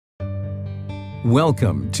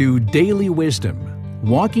Welcome to Daily Wisdom,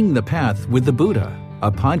 Walking the Path with the Buddha,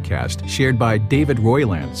 a podcast shared by David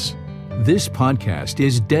Roylance. This podcast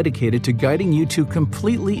is dedicated to guiding you to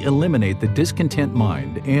completely eliminate the discontent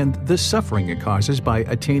mind and the suffering it causes by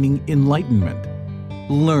attaining enlightenment.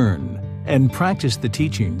 Learn and practice the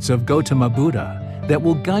teachings of Gautama Buddha that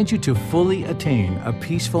will guide you to fully attain a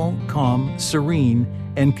peaceful, calm, serene,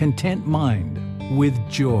 and content mind with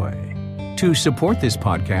joy. To support this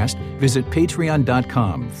podcast, visit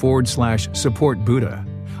patreon.com/support Buddha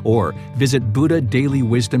or visit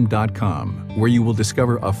buddhadailywisdom.com, where you will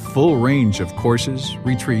discover a full range of courses,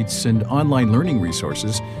 retreats, and online learning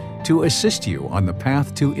resources to assist you on the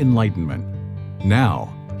path to enlightenment.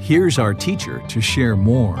 Now, here's our teacher to share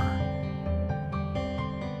more.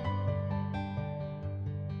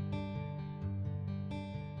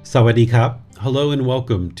 Sawadee Kap. Hello and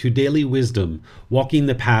welcome to Daily Wisdom, Walking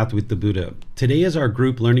the Path with the Buddha. Today is our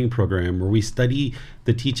group learning program where we study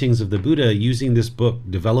the teachings of the Buddha using this book,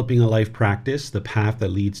 Developing a Life Practice, The Path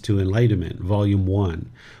That Leads to Enlightenment, Volume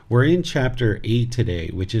 1. We're in Chapter 8 today,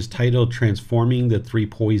 which is titled Transforming the Three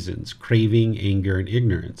Poisons, Craving, Anger, and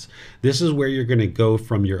Ignorance. This is where you're going to go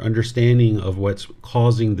from your understanding of what's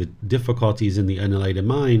causing the difficulties in the unenlightened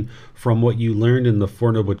mind from what you learned in the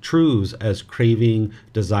Four Noble Truths as craving,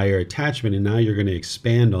 desire, attachment, and now you're going to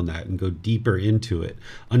expand on that and go deeper into it.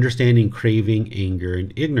 Understanding craving, anger,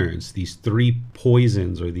 and ignorance, these three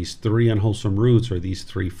poisons or these three unwholesome roots or these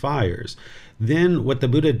three fires. Then what the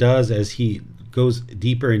Buddha does as he goes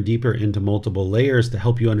deeper and deeper into multiple layers to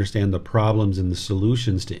help you understand the problems and the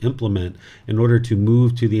solutions to implement in order to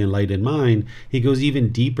move to the enlightened mind, he goes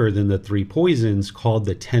even deeper than the three poisons called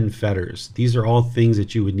the 10 fetters. These are all things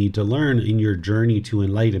that you would need to learn in your journey to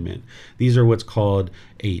enlightenment. These are what's called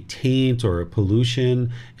a taint or a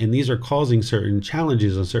pollution, and these are causing certain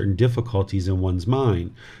challenges and certain difficulties in one's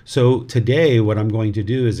mind. So today what I'm going to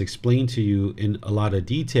do is explain to you in a lot of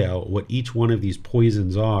detail what each one of these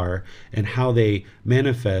poisons are and how they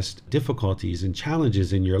manifest difficulties and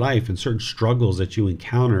challenges in your life and certain struggles that you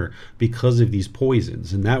encounter because of these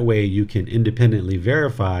poisons. And that way you can independently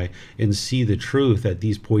verify and see the truth that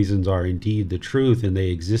these poisons are indeed the truth and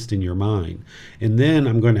they exist in your mind. And then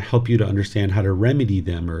I'm going to help you to understand how to remedy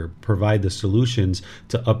them or provide the solutions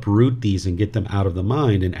to uproot these and get them out of the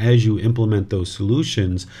mind. And as you implement those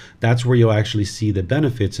solutions, that's where you'll actually see the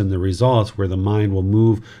benefits and the results, where the mind will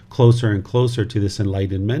move closer and closer to this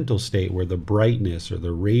enlightened mental state where the brightness or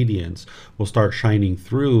the radiance will start shining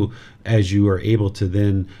through as you are able to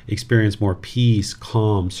then experience more peace,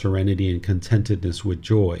 calm, serenity, and contentedness with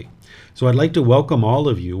joy. So I'd like to welcome all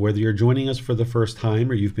of you, whether you're joining us for the first time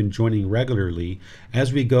or you've been joining regularly.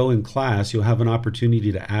 As we go in class, you'll have an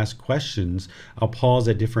opportunity to ask questions. I'll pause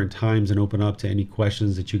at different times and open up to any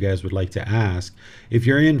questions that you guys would like to ask. If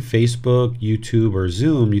you're in Facebook, YouTube, or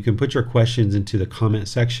Zoom, you can put your questions into the comment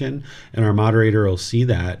section and our moderator will see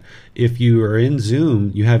that. If you are in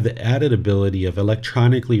Zoom, you have the added ability of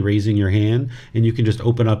electronically raising your hand, and you can just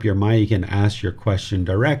open up your mic and ask your question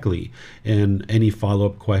directly and any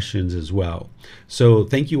follow-up questions as well. So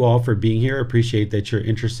thank you all for being here. I appreciate that you're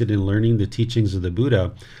interested in learning the teachings of the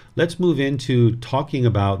Buddha. Let's move into talking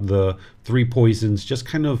about the three poisons, just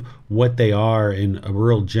kind of what they are in a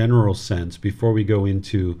real general sense before we go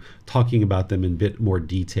into talking about them in a bit more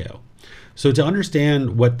detail. So to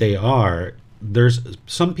understand what they are, there's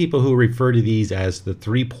some people who refer to these as the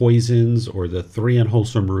three poisons or the three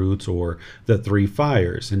unwholesome roots or the three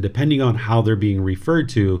fires. And depending on how they're being referred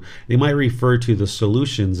to, they might refer to the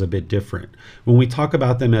solutions a bit different. When we talk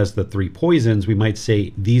about them as the three poisons, we might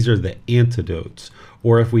say these are the antidotes.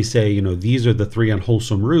 Or if we say, these are the three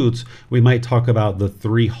unwholesome roots, we might talk about the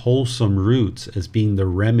three wholesome roots as being the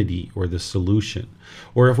remedy or the solution.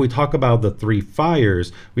 Or if we talk about the three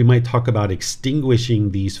fires, we might talk about extinguishing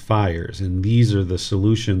these fires. And these are the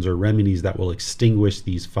solutions or remedies that will extinguish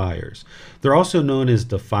these fires. They're also known as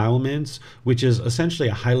defilements, which is essentially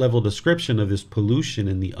a high-level description of this pollution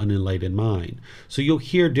in the unenlightened mind. So you'll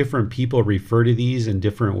hear different people refer to these in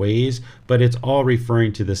different ways, but it's all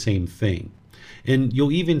referring to the same thing. And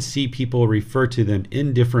you'll even see people refer to them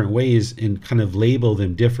in different ways and kind of label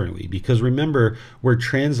them differently. Because remember, we're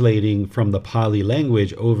translating from the Pali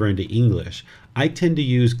language over into English. I tend to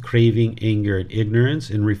use craving, anger, and ignorance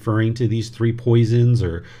in referring to these three poisons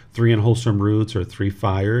or three unwholesome roots or three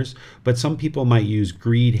fires, but some people might use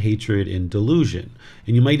greed, hatred, and delusion.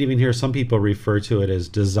 And you might even hear some people refer to it as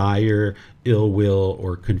desire, ill will,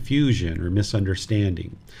 or confusion or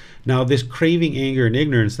misunderstanding. Now, this craving, anger, and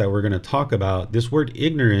ignorance that we're going to talk about, this word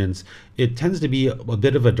ignorance it tends to be a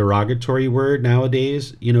bit of a derogatory word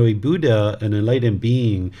nowadays. A Buddha, an enlightened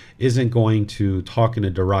being, isn't going to talk in a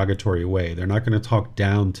derogatory way. They're not going to talk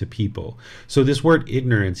down to people. So this word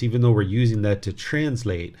ignorance, even though we're using that to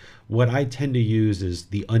translate, what I tend to use is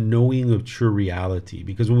the unknowing of true reality.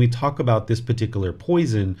 Because when we talk about this particular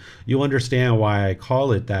poison, you'll understand why I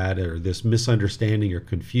call it that, or this misunderstanding or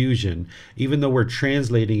confusion. Even though we're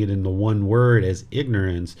translating it in the one word as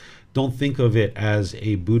ignorance, don't think of it as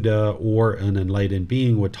a Buddha or an enlightened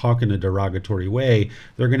being would talk in a derogatory way.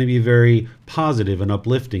 They're going to be very positive and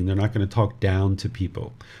uplifting. They're not going to talk down to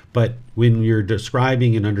people. But when you're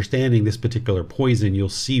describing and understanding this particular poison, you'll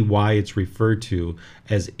see why it's referred to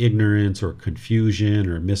as ignorance or confusion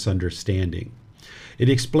or misunderstanding. It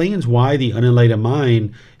explains why the unenlightened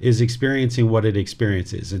mind is experiencing what it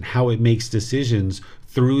experiences and how it makes decisions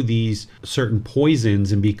through these certain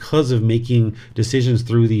poisons. And because of making decisions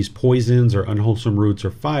through these poisons or unwholesome roots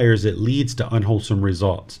or fires, it leads to unwholesome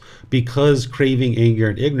results. Because craving, anger,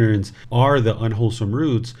 and ignorance are the unwholesome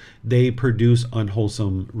roots, they produce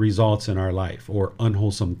unwholesome results in our life, or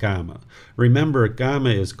unwholesome karma. Remember, karma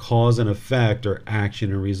is cause and effect, or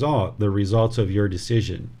action and result, the results of your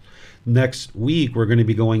decision. Next week, we're going to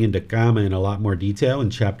be going into karma in a lot more detail in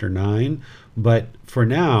chapter 9. But for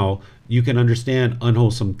now, you can understand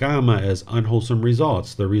unwholesome karma as unwholesome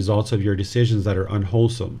results, the results of your decisions that are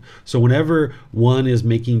unwholesome. So whenever one is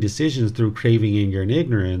making decisions through craving, anger, and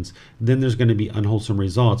ignorance, then there's going to be unwholesome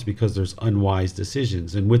results because there's unwise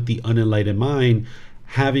decisions. And with the unenlightened mind,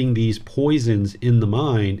 having these poisons in the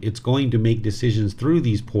mind, it's going to make decisions through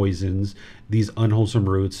these poisons, these unwholesome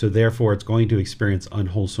roots, so therefore it's going to experience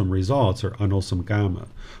unwholesome results or unwholesome karma.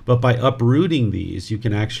 But by uprooting these, you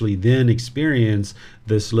can actually then experience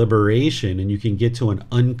this liberation, and you can get to an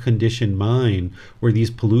unconditioned mind where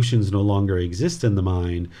these pollutions no longer exist in the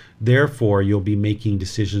mind. Therefore, you'll be making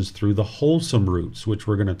decisions through the wholesome roots, which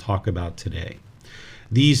we're going to talk about today.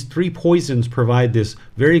 These three poisons provide this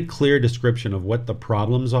very clear description of what the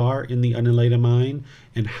problems are in the unenlightened mind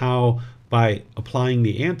and how by applying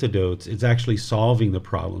the antidotes, it's actually solving the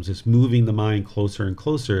problems. It's moving the mind closer and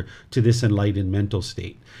closer to this enlightened mental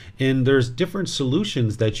state. And there's different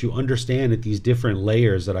solutions that you understand at these different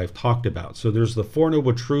layers that I've talked about. So there's the Four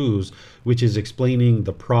Noble Truths, which is explaining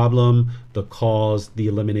the problem, the cause, the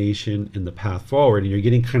elimination, and the path forward. And you're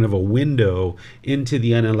getting kind of a window into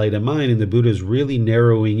the unenlightened mind. And the Buddha is really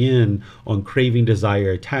narrowing in on craving,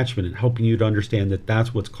 desire, attachment, and helping you to understand that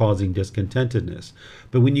that's what's causing discontentedness.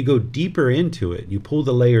 But when you go deeper into it, you pull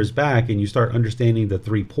the layers back and you start understanding the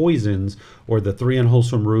three poisons or the three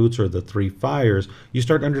unwholesome roots or the three fires, you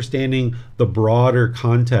start understanding the broader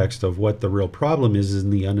context of what the real problem is in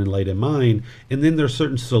the unenlightened mind. And then there's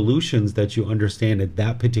certain solutions that you understand at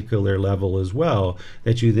that particular level as well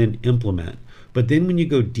that you then implement. But then when you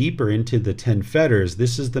go deeper into the 10 fetters,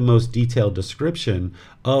 this is the most detailed description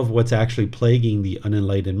of what's actually plaguing the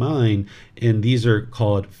unenlightened mind. And these are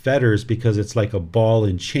called fetters because it's like a ball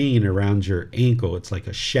and chain around your ankle. It's like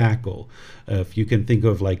a shackle. If you can think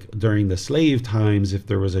of like during the slave times, if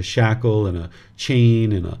there was a shackle and a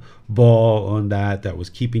chain and a ball on that was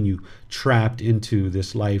keeping you trapped into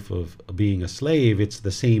this life of being a slave, it's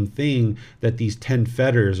the same thing that these 10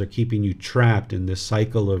 fetters are keeping you trapped in this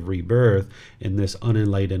cycle of rebirth in this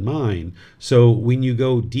unenlightened mind. So when you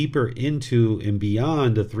go deeper into and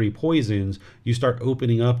beyond the three poisons, you start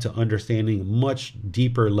opening up to understanding much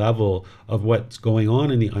deeper level of what's going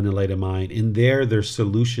on in the unenlightened mind. And there's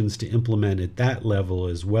solutions to implement at that level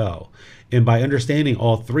as well. And by understanding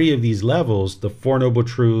all three of these levels, the Four Noble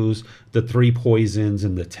Truths, the three poisons,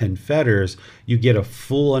 and the 10 fetters, you get a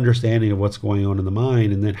full understanding of what's going on in the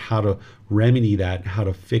mind and then how to remedy that and how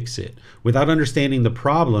to fix it. Without understanding the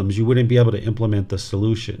problems, you wouldn't be able to implement the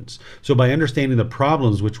solutions. So by understanding the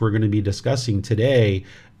problems, which we're going to be discussing today,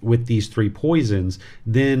 with these three poisons,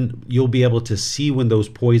 then you'll be able to see when those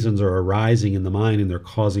poisons are arising in the mind and they're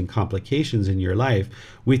causing complications in your life.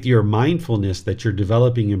 With your mindfulness that you're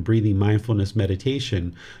developing in breathing mindfulness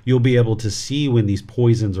meditation, you'll be able to see when these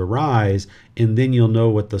poisons arise, and then you'll know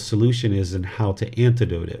what the solution is and how to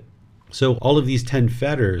antidote it. So all of these 10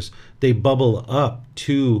 fetters, they bubble up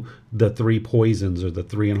to the three poisons or the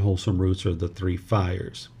three unwholesome roots or the three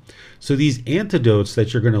fires. So these antidotes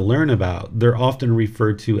that you're going to learn about, they're often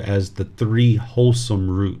referred to as the three wholesome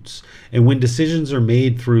roots. And when decisions are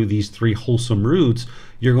made through these three wholesome roots,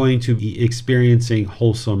 you're going to be experiencing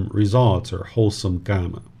wholesome results or wholesome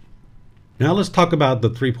karma. Now let's talk about the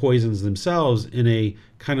three poisons themselves in a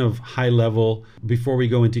kind of high level before we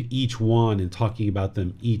go into each one and talking about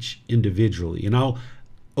them each individually. And I'll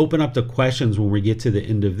open up the questions when we get to the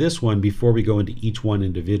end of this one before we go into each one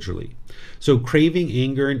individually. So craving,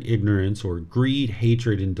 anger, and ignorance, or greed,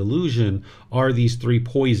 hatred, and delusion, are these three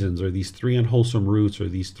poisons, or these three unwholesome roots, or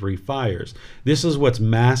these three fires. This is what's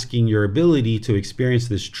masking your ability to experience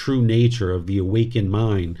this true nature of the awakened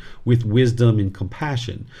mind with wisdom and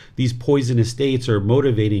compassion. These poisonous states are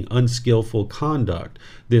motivating unskillful conduct,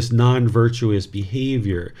 this non-virtuous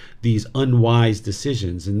behavior, these unwise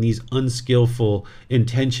decisions, and these unskillful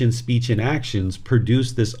intention, speech, and actions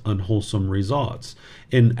produce this unwholesome results.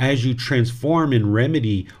 And as you transform and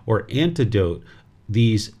remedy or antidote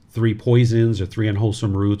these three poisons or three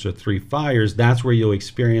unwholesome roots or three fires, that's where you'll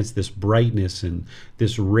experience this brightness and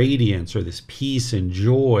this radiance or this peace and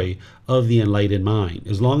joy of the enlightened mind.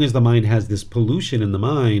 As long as the mind has this pollution in the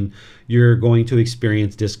mind, you're going to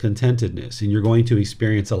experience discontentedness, and you're going to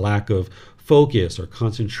experience a lack of focus or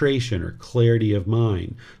concentration or clarity of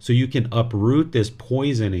mind. So you can uproot this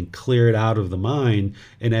poison and clear it out of the mind.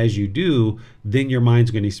 And as you do, then your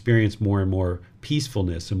mind's going to experience more and more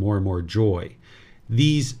peacefulness and more joy.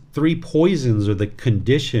 These three poisons are the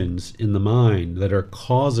conditions in the mind that are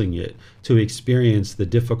causing it to experience the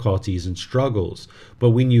difficulties and struggles.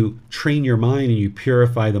 But when you train your mind and you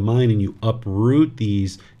purify the mind and you uproot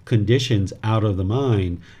these conditions out of the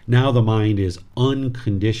mind, now the mind is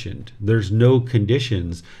unconditioned. There's no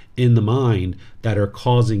conditions in the mind that are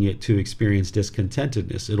causing it to experience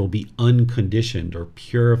discontentedness. It'll be unconditioned or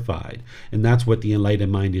purified. And that's what the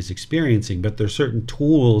enlightened mind is experiencing. But there's certain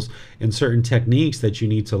tools and certain techniques that you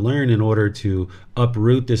need to learn in order to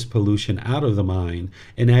uproot this pollution out of the mind.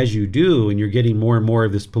 And as you do, and you're getting more and more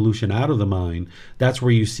of this pollution out of the mind, that's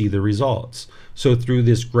where you see the results. So through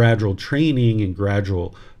this gradual training and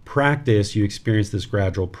gradual practice, you experience this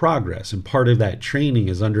gradual progress. And part of that training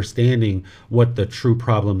is understanding what the true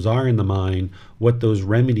problems are in the mind, what those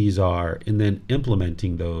remedies are, and then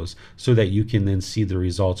implementing those so that you can then see the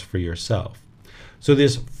results for yourself. So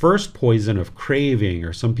this first poison of craving,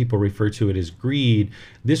 or some people refer to it as greed,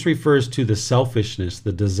 this refers to the selfishness,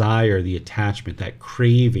 the desire, the attachment, that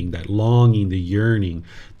craving, that longing, the yearning,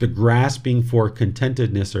 the grasping for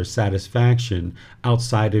contentedness or satisfaction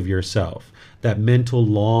outside of yourself, that mental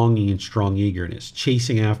longing and strong eagerness,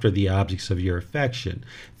 chasing after the objects of your affection,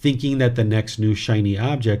 thinking that the next new shiny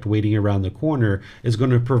object waiting around the corner is going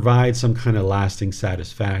to provide some kind of lasting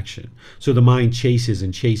satisfaction. So the mind chases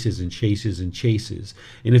and chases and chases and chases.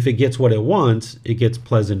 And if it gets what it wants, it gets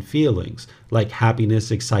pleasant feelings like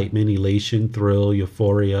happiness, excitement, elation, thrill,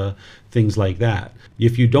 euphoria, things like that.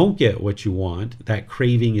 If you don't get what you want, that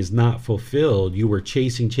craving is not fulfilled, you were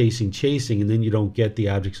chasing, and then you don't get the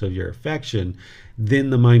objects of your affection, then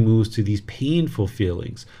the mind moves to these painful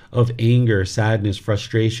feelings of anger, sadness,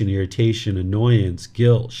 frustration, irritation, annoyance,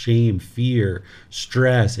 guilt, shame, fear,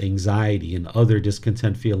 stress, anxiety, and other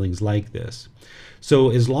discontent feelings like this.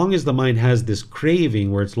 So as long as the mind has this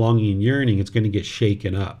craving where it's longing and yearning, it's going to get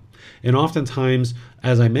shaken up. And oftentimes,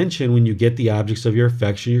 as I mentioned, when you get the objects of your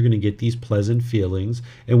affection, you're going to get these pleasant feelings.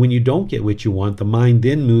 And when you don't get what you want, the mind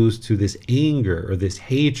then moves to this anger or this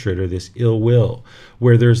hatred or this ill will,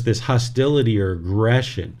 where there's this hostility or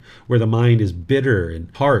aggression, where the mind is bitter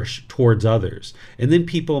and harsh towards others. And then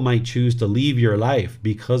people might choose to leave your life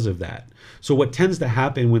because of that. So what tends to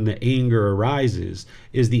happen when the anger arises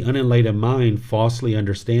is the unenlightened mind falsely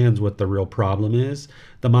understands what the real problem is.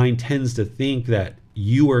 The mind tends to think that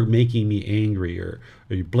you are making me angry, or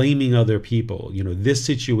you're blaming other people. This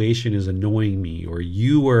situation is annoying me, or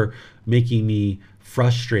you are making me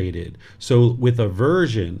frustrated. So with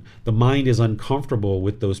aversion, the mind is uncomfortable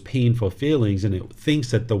with those painful feelings, and it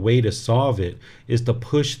thinks that the way to solve it is to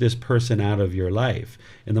push this person out of your life.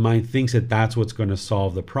 And the mind thinks that that's what's going to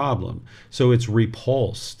solve the problem. So it's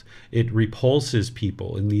repulsed. It repulses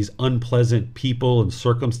people and these unpleasant people and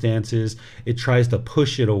circumstances. It tries to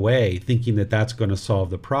push it away, thinking that that's going to solve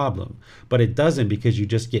the problem. But it doesn't, because you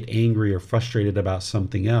just get angry or frustrated about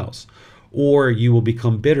something else. Or you will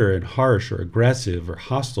become bitter and harsh or aggressive or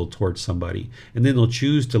hostile towards somebody, and then they'll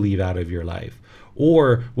choose to leave out of your life.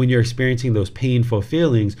 Or when you're experiencing those painful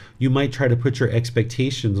feelings, you might try to put your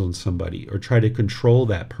expectations on somebody or try to control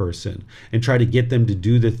that person and try to get them to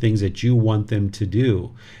do the things that you want them to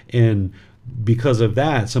do. And because of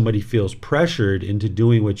that, somebody feels pressured into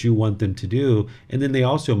doing what you want them to do, and then they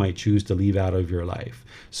also might choose to leave out of your life.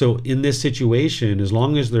 So in this situation, as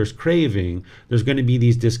long as there's craving, there's going to be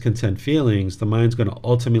these discontent feelings. The mind's going to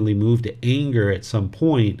ultimately move to anger at some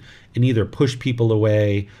point and either push people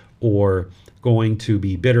away, or going to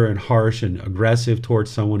be bitter and harsh and aggressive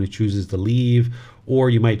towards someone who chooses to leave, Or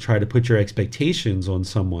you might try to put your expectations on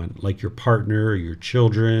someone, like your partner, or your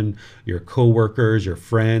children, your coworkers, your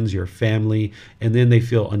friends, your family, and then they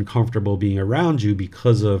feel uncomfortable being around you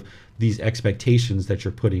because of these expectations that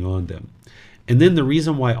you're putting on them. And then the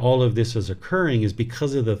reason why all of this is occurring is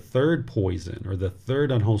because of the third poison, or the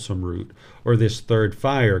third unwholesome root, or this third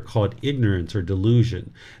fire called ignorance or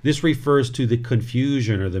delusion. This refers to the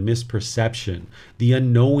confusion or the misperception, the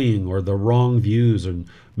unknowing or the wrong views and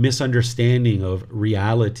misunderstanding of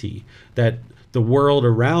reality, that the world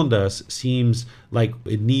around us seems like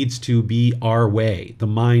it needs to be our way. The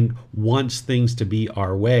mind wants things to be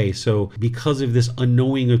our way. So because of this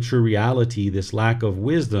unknowing of true reality, this lack of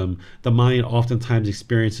wisdom, the mind oftentimes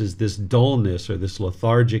experiences this dullness or this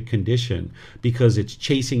lethargic condition because it's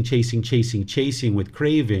chasing with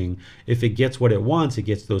craving. If it gets what it wants, it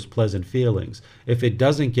gets those pleasant feelings. If it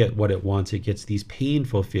doesn't get what it wants, it gets these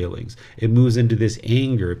painful feelings. It moves into this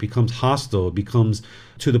anger. It becomes hostile. It becomes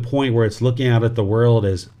to the point where it's looking out at the world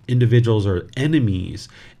as individuals or enemies.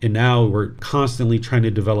 And now we're constantly trying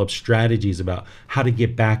to develop strategies about how to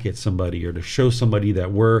get back at somebody, or to show somebody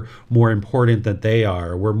that we're more important than they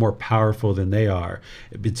are, or we're more powerful than they are.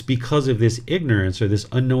 It's because of this ignorance or this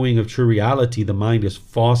unknowing of true reality. The mind is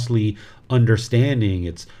falsely understanding,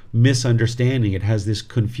 it's misunderstanding, it has this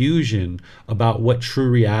confusion about what true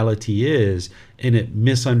reality is, and it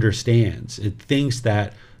misunderstands. It thinks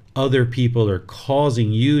that other people are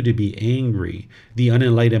causing you to be angry. The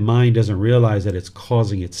unenlightened mind doesn't realize that it's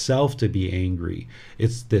causing itself to be angry.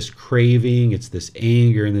 It's this craving, it's this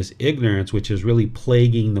anger, and this ignorance which is really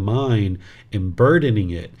plaguing the mind and burdening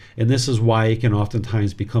it. And this is why it can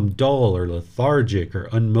oftentimes become dull or lethargic or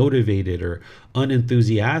unmotivated or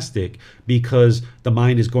unenthusiastic, because the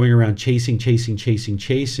mind is going around chasing,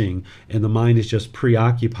 and the mind is just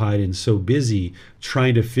preoccupied and so busy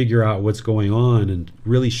trying to figure out what's going on and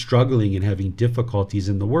really struggling and having difficulties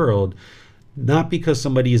in the world. Not because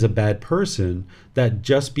somebody is a bad person, that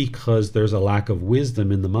just because there's a lack of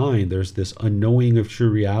wisdom in the mind, there's this unknowing of true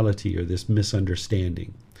reality or this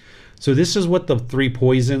misunderstanding. So this is what the three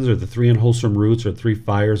poisons or the three unwholesome roots or three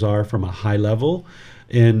fires are from a high level.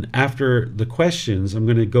 And after the questions, I'm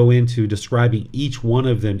going to go into describing each one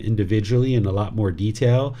of them individually in a lot more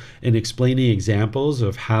detail and explaining examples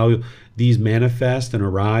of how these manifest and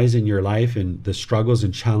arise in your life and the struggles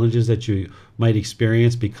and challenges that you might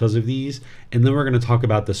experience because of these. And then we're going to talk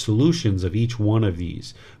about the solutions of each one of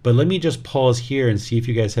these. But let me just pause here and see if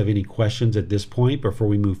you guys have any questions at this point before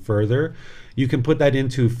we move further. You can put that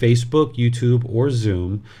into Facebook, YouTube, or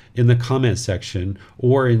Zoom in the comment section,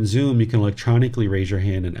 or in Zoom, you can electronically raise your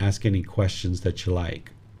hand and ask any questions that you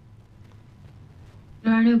like.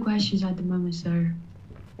 There are no questions at the moment, sir.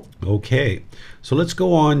 Okay, so let's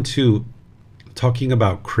go on to talking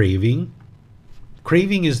about craving.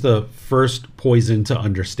 Craving is the first poison to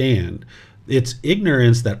understand. It's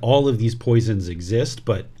ignorance that all of these poisons exist,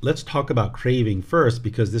 but let's talk about craving first,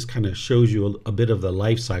 because this kind of shows you a bit of the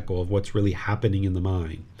life cycle of what's really happening in the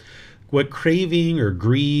mind. What craving or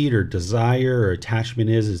greed or desire or attachment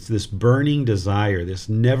is this burning desire, this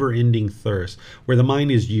never-ending thirst, where the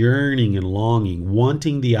mind is yearning and longing,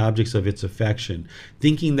 wanting the objects of its affection,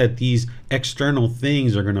 thinking that these external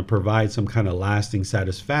things are going to provide some kind of lasting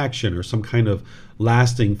satisfaction or some kind of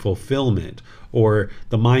lasting fulfillment, or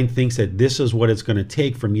the mind thinks that this is what it's going to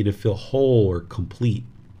take for me to feel whole or complete.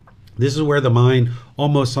 This is where the mind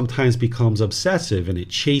almost sometimes becomes obsessive, and it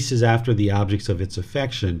chases after the objects of its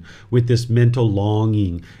affection with this mental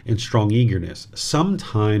longing and strong eagerness.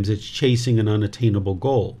 Sometimes it's chasing an unattainable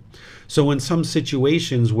goal. So in some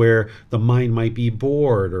situations where the mind might be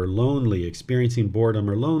bored or lonely, experiencing boredom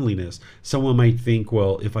or loneliness, someone might think,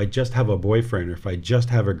 well, if I just have a boyfriend or if I just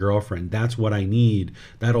have a girlfriend, that's what I need.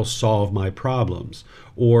 That'll solve my problems.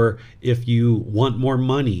 Or if you want more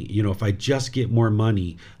money, if I just get more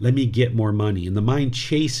money, let me get more money. And the mind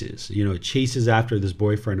chases, it chases after this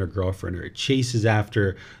boyfriend or girlfriend, or it chases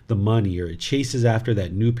after the money, or it chases after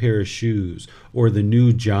that new pair of shoes or the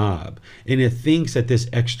new job. And it thinks that this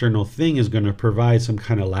external thing is going to provide some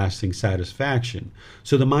kind of lasting satisfaction.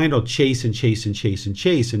 So the mind will chase and chase and chase and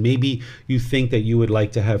chase. And maybe you think that you would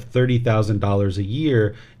like to have $30,000 a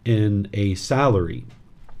year in a salary.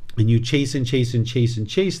 And you chase and chase and chase and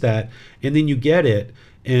chase that, and then you get it,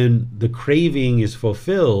 and the craving is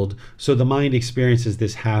fulfilled. So the mind experiences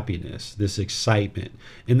this happiness, this excitement,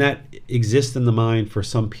 and that exists in the mind for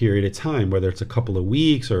some period of time, whether it's a couple of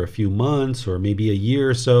weeks or a few months or maybe a year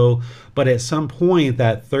or so. But at some point,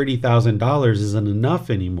 that $30,000 isn't enough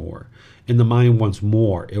anymore. And the mind wants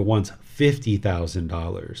more. It wants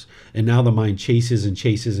 $50,000. And now the mind chases and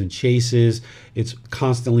chases and chases. It's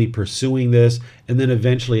constantly pursuing this. And then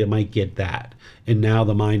eventually it might get that. And now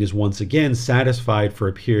the mind is once again satisfied for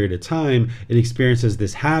a period of time. It experiences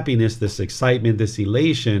this happiness, this excitement, this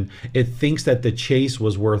elation. It thinks that the chase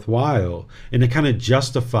was worthwhile. And it kind of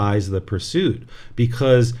justifies the pursuit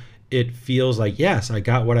because it feels like, yes, I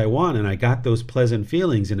got what I want and I got those pleasant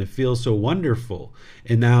feelings and it feels so wonderful.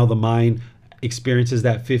 And now the mind experiences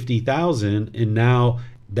that 50,000 and now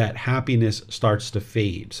that happiness starts to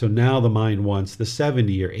fade. So now the mind wants the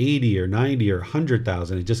 70 or 80 or 90 or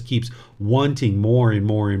 100,000. It just keeps wanting more and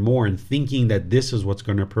more and more and thinking that this is what's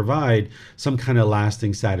going to provide some kind of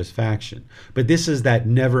lasting satisfaction. But this is that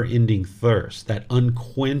never-ending thirst, that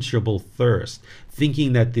unquenchable thirst,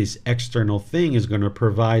 thinking that this external thing is going to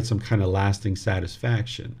provide some kind of lasting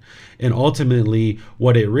satisfaction. And ultimately,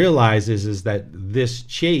 what it realizes is that this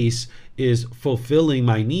chase is fulfilling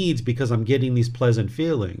my needs because I'm getting these pleasant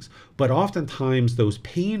feelings. But oftentimes those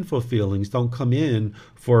painful feelings don't come in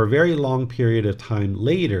for a very long period of time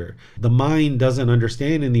later. The mind doesn't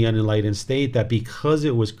understand in the unenlightened state that because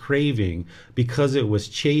it was craving, because it was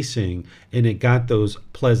chasing, and it got those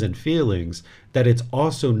pleasant feelings, that it's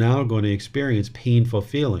also now going to experience painful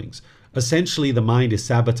feelings. Essentially, the mind is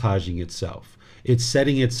sabotaging itself. It's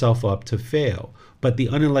setting itself up to fail. But the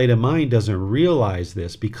unenlightened mind doesn't realize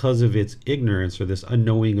this because of its ignorance or this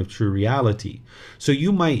unknowing of true reality. So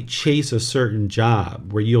you might chase a certain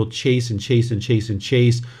job where you'll chase and chase and chase and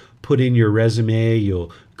chase, put in your resume,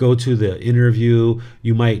 you'll go to the interview,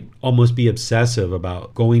 you might almost be obsessive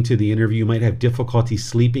about going to the interview, you might have difficulty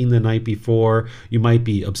sleeping the night before, you might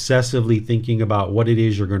be obsessively thinking about what it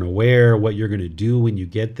is you're going to wear, what you're going to do when you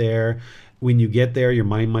get there. When you get there, your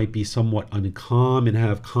mind might be somewhat uncalm and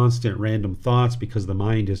have constant random thoughts because the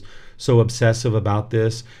mind is so obsessive about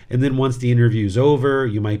this. And then once the interview is over,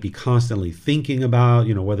 you might be constantly thinking about,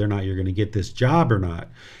 whether or not you're going to get this job or not.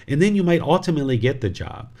 And then you might ultimately get the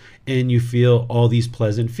job and you feel all these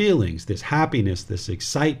pleasant feelings, this happiness, this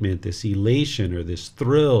excitement, this elation, or this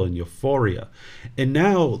thrill and euphoria. And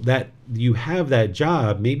now that you have that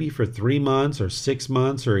job, maybe for 3 months or 6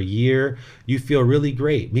 months or a year, you feel really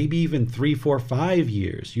great. Maybe even 3, 4, 5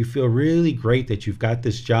 years. You feel really great that you've got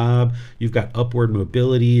this job, you've got upward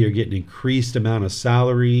mobility, you're getting increased amount of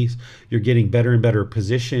salaries, you're getting better and better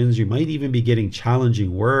positions, you might even be getting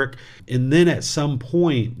challenging work. And then at some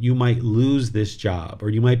point, you might lose this job or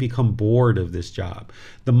you might become bored of this job.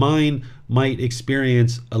 The mind might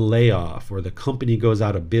experience a layoff or the company goes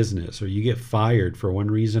out of business or you get fired for one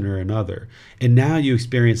reason or another. And now you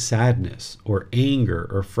experience sadness or anger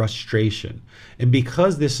or frustration. And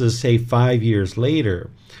because this is, say, 5 years later,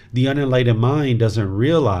 the unenlightened mind doesn't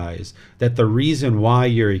realize that the reason why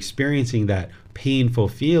you're experiencing that painful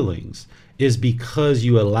feelings is because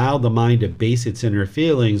you allow the mind to base its inner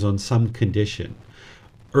feelings on some condition.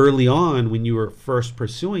 Early on, when you were first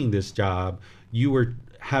pursuing this job, you were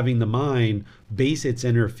having the mind base its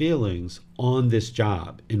inner feelings on this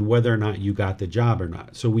job and whether or not you got the job or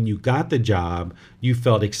not. So when you got the job, you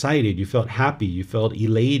felt excited, you felt happy, you felt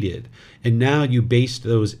elated. And now you based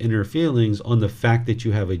those inner feelings on the fact that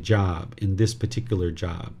you have a job in this particular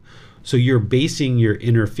job. So you're basing your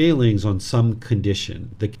inner feelings on some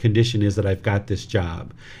condition. The condition is that I've got this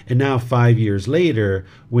job. And now 5 years later,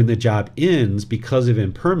 when the job ends because of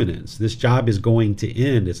impermanence, this job is going to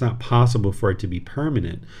end. It's not possible for it to be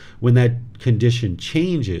permanent. When that condition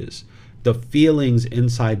changes, the feelings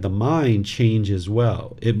inside the mind change as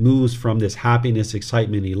well. It moves from this happiness,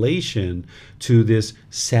 excitement, elation to this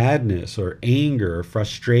sadness or anger or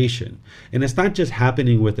frustration. And it's not just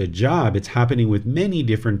happening with a job, it's happening with many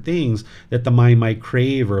different things that the mind might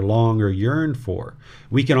crave or long or yearn for.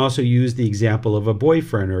 We can also use the example of a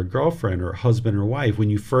boyfriend or a girlfriend or a husband or wife.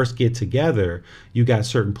 When you first get together, you got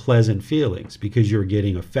certain pleasant feelings because you're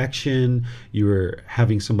getting affection, you were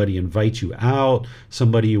having somebody invite you out,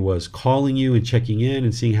 somebody was calling you and checking in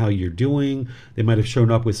and seeing how you're doing. They might have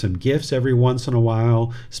shown up with some gifts every once in a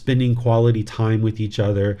while, spending quality time with each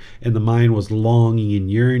other, and the mind was longing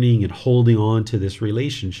and yearning and holding on to this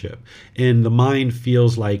relationship. And the mind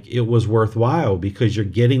feels like it was worthwhile because you're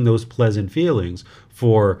getting those pleasant feelings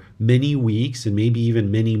for many weeks and maybe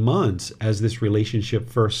even many months as this relationship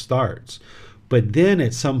first starts. But then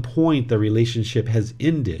at some point, the relationship has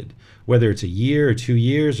ended, whether it's a year or 2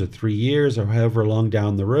 years or 3 years or however long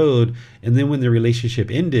down the road. And then when the relationship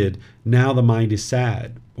ended, now the mind is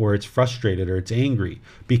sad or it's frustrated or it's angry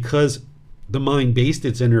because the mind based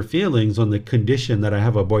its inner feelings on the condition that I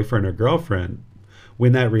have a boyfriend or girlfriend.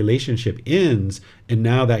 When that relationship ends and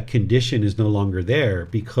now that condition is no longer there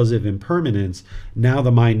because of impermanence, now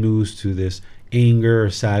the mind moves to this anger or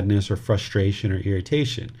sadness or frustration or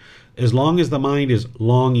irritation. As long as the mind is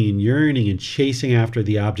longing, yearning, and chasing after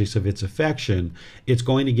the objects of its affection, it's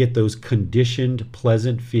going to get those conditioned,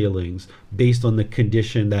 pleasant feelings based on the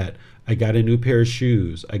condition that I got a new pair of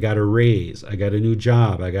shoes, I got a raise, I got a new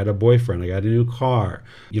job, I got a boyfriend, I got a new car,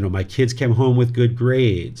 my kids came home with good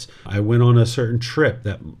grades, I went on a certain trip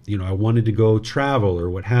that, I wanted to go travel or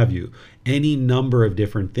what have you. Any number of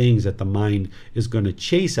different things that the mind is going to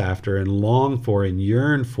chase after and long for and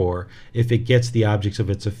yearn for. If it gets the objects of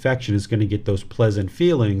its affection, it's going to get those pleasant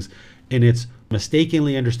feelings. And it's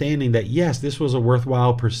mistakenly understanding that, yes, this was a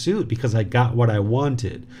worthwhile pursuit because I got what I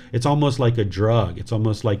wanted. It's almost like a drug. It's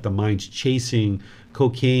almost like the mind's chasing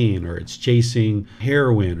cocaine or it's chasing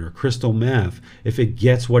heroin or crystal meth. If it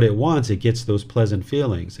gets what it wants, it gets those pleasant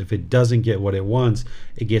feelings. If it doesn't get what it wants,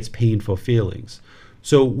 it gets painful feelings.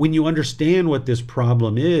 So when you understand what this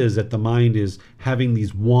problem is, that the mind is having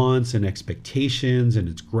these wants and expectations and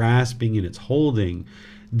it's grasping and it's holding,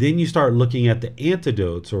 then you start looking at the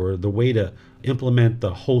antidotes or the way to implement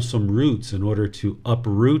the wholesome roots in order to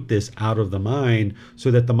uproot this out of the mind so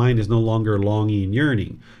that the mind is no longer longing and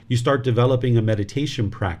yearning. You start developing a meditation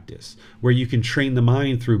practice where you can train the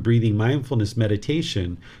mind through breathing mindfulness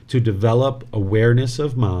meditation to develop awareness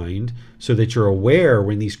of mind so that you're aware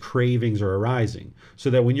when these cravings are arising. So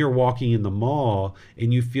that when you're walking in the mall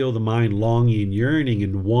and you feel the mind longing and yearning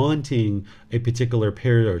and wanting a particular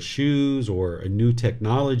pair of shoes or a new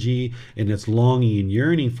technology and it's longing and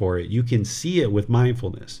yearning for it, you can see it with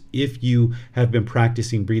mindfulness. If you have been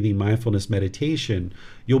practicing breathing mindfulness meditation,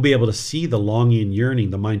 you'll be able to see the longing and yearning,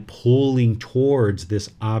 the mind pulling towards this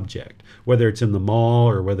object, whether it's in the mall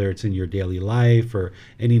or whether it's in your daily life or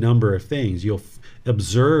any number of things. You'll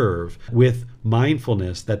observe with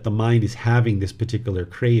mindfulness that the mind is having this particular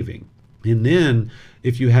craving. And then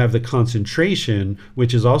if you have the concentration,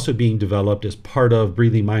 which is also being developed as part of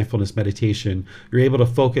breathing mindfulness meditation, you're able to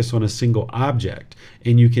focus on a single object.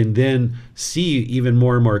 And you can then see even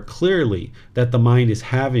more and more clearly that the mind is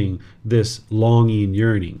having this longing and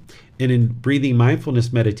yearning. And in breathing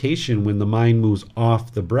mindfulness meditation, when the mind moves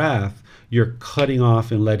off the breath, you're cutting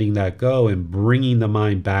off and letting that go and bringing the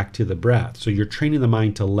mind back to the breath. So you're training the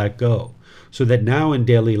mind to let go. So that now in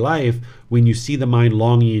daily life, when you see the mind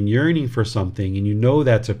longing and yearning for something and you know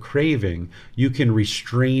that's a craving, you can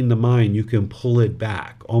restrain the mind, you can pull it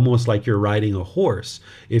back, almost like you're riding a horse.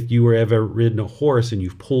 If you were ever ridden a horse and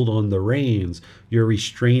you've pulled on the reins, you're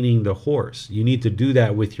restraining the horse. You need to do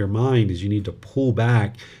that with your mind, is you need to pull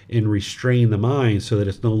back and restrain the mind so that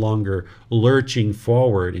it's no longer lurching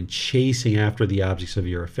forward and chasing after the objects of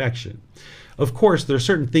your affection. Of course, there are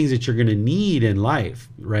certain things that you're going to need in life,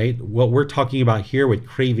 right? What we're talking about here with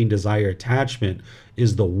craving, desire, attachment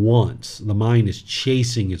is the wants. The mind is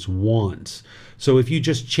chasing its wants. So if you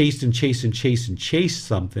just chase and chase and chase and chase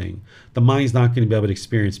something, the mind's not going to be able to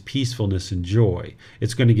experience peacefulness and joy.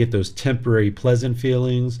 It's going to get those temporary pleasant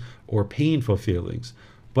feelings or painful feelings.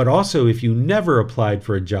 But also, if you never applied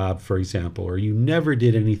for a job, for example, or you never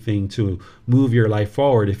did anything to move your life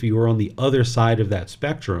forward, if you were on the other side of that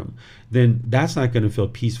spectrum, then that's not going to feel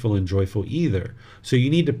peaceful and joyful either. So you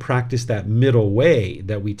need to practice that middle way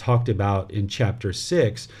that we talked about in chapter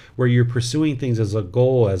 6, where you're pursuing things as a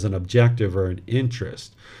goal, as an objective, or an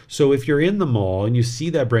interest. So if you're in the mall and you see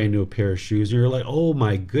that brand new pair of shoes and you're like, oh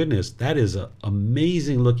my goodness, that is an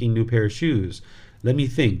amazing looking new pair of shoes. Let me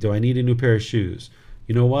think, do I need a new pair of shoes?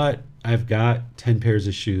 You know what? I've got 10 pairs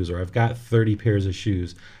of shoes, or I've got 30 pairs of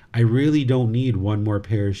shoes. I really don't need one more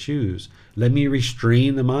pair of shoes. Let me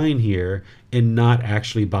restrain the mind here and not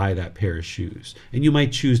actually buy that pair of shoes. And you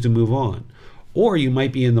might choose to move on. Or you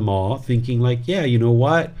might be in the mall thinking like, yeah, you know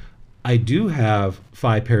what? I do have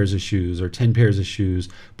 5 pairs of shoes or 10 pairs of shoes,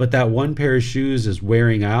 but that one pair of shoes is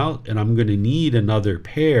wearing out and I'm going to need another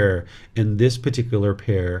pair, and this particular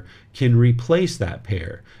pair can replace that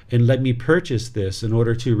pair. And let me purchase this in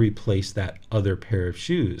order to replace that other pair of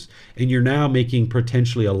shoes. And you're now making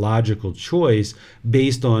potentially a logical choice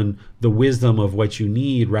based on the wisdom of what you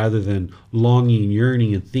need, rather than longing,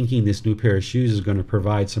 yearning, and thinking this new pair of shoes is going to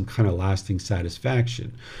provide some kind of lasting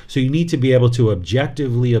satisfaction. So you need to be able to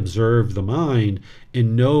objectively observe the mind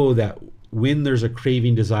and know that when there's a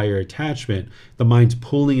craving, desire, attachment, the mind's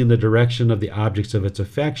pulling in the direction of the objects of its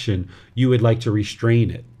affection, you would like to restrain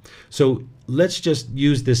it. So let's just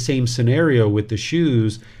use this same scenario with the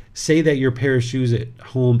shoes. Say that your pair of shoes at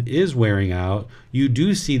home is wearing out. You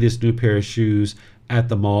do see this new pair of shoes at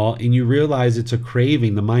the mall and you realize it's a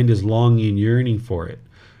craving. The mind is longing and yearning for it.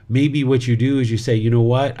 Maybe what you do is you say, you know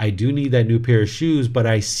what, I do need that new pair of shoes, but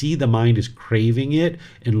I see the mind is craving it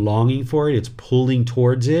and longing for it. It's pulling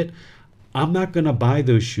towards it. I'm not going to buy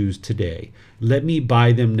those shoes today. Let me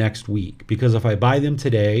buy them next week. Because if I buy them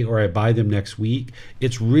today or I buy them next week,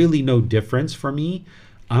 it's really no difference for me.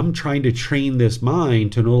 I'm trying to train this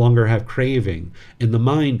mind to no longer have craving. And the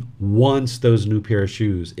mind wants those new pair of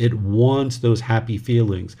shoes. It wants those happy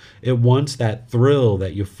feelings. It wants that thrill,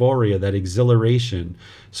 that euphoria, that exhilaration.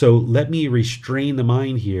 So let me restrain the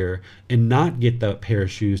mind here and not get that pair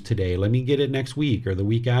of shoes today. Let me get it next week or the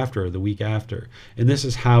week after or the week after. And this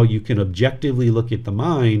is how you can objectively look at the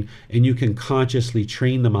mind, and you can consciously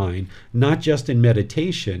train the mind, not just in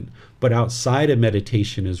meditation, but outside of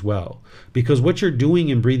meditation as well. Because what you're doing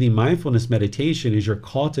in breathing mindfulness meditation is you're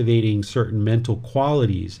cultivating certain mental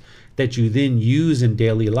qualities that you then use in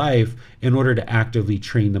daily life in order to actively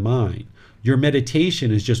train the mind. Your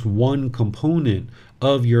meditation is just one component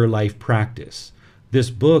of your life practice. This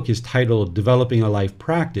book is titled Developing a Life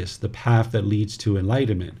Practice, the Path That Leads to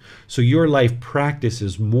Enlightenment. So your life practice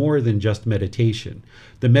is more than just meditation.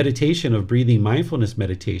 The meditation of breathing mindfulness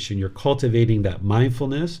meditation, you're cultivating that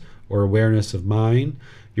mindfulness or awareness of mind.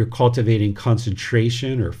 You're cultivating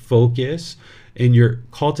concentration or focus, and you're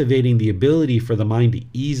cultivating the ability for the mind to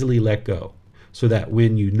easily let go. So that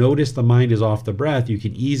when you notice the mind is off the breath, you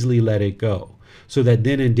can easily let it go. So that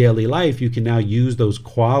then in daily life, you can now use those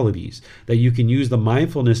qualities, that you can use the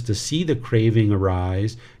mindfulness to see the craving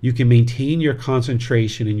arise. You can maintain your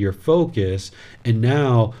concentration and your focus. And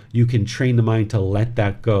now you can train the mind to let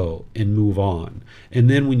that go and move on. And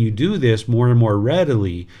then when you do this more and more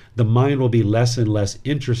readily, the mind will be less and less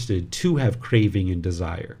interested to have craving and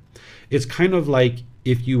desire. It's kind of like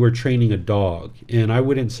if you were training a dog, and I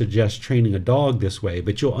wouldn't suggest training a dog this way,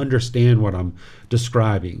 but you'll understand what I'm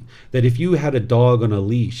describing. That if you had a dog on a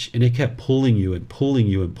leash and it kept pulling you and pulling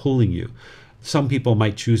you and pulling you, some people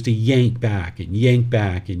might choose to yank back and yank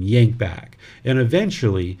back and yank back. And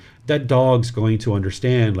eventually that dog's going to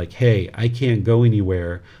understand, like, hey, I can't go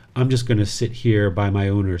anywhere. I'm just going to sit here by my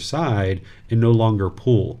owner's side and no longer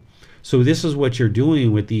pull. So this is what you're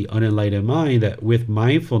doing with the unenlightened mind, that with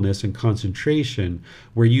mindfulness and concentration,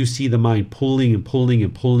 where you see the mind pulling and pulling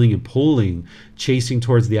and pulling and pulling, chasing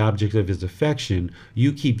towards the object of its affection,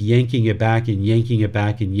 you keep yanking it back and yanking it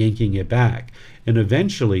back and yanking it back. And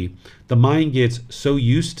eventually, the mind gets so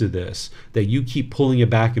used to this that you keep pulling it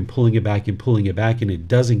back and pulling it back and pulling it back, and it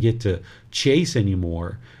doesn't get to chase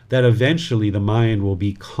anymore, that eventually the mind will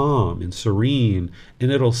be calm and serene,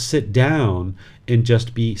 and it'll sit down and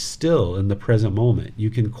just be still in the present moment. You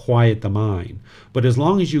can quiet the mind. But as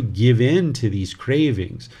long as you give in to these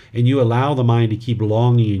cravings and you allow the mind to keep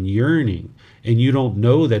longing and yearning, and you don't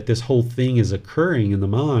know that this whole thing is occurring in the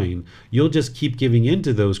mind, you'll just keep giving in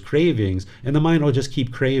to those cravings, and the mind will just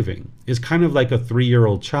keep craving. It's kind of like a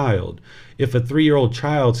 3-year-old child. If a 3-year-old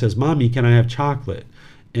child says, "Mommy, can I have chocolate?"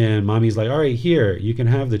 And mommy's like, "All right, here, you can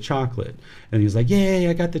have the chocolate." And he's like, "Yay,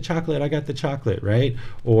 I got the chocolate, right?"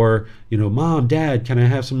 Or, "Mom, Dad, can I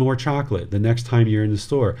have some more chocolate?" The next time you're in the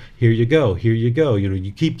store, here you go.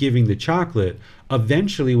 You keep giving the chocolate.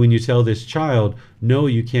 Eventually, when you tell this child, "No,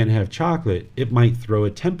 you can't have chocolate," it might throw a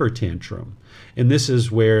temper tantrum. And this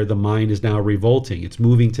is where the mind is now revolting. It's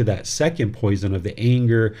moving to that second poison of the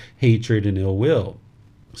anger, hatred, and ill will.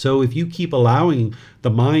 So if you keep allowing the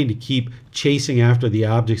mind to keep chasing after the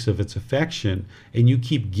objects of its affection, and you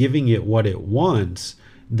keep giving it what it wants,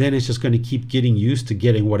 then it's just going to keep getting used to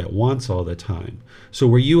getting what it wants all the time. So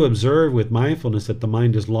where you observe with mindfulness that the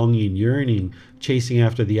mind is longing and yearning, chasing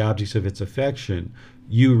after the objects of its affection,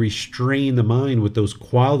 you restrain the mind with those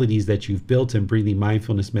qualities that you've built in breathing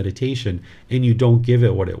mindfulness meditation, and you don't give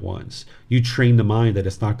it what it wants. You train the mind that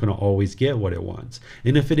it's not going to always get what it wants.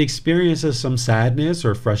 And if it experiences some sadness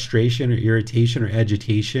or frustration or irritation or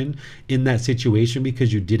agitation in that situation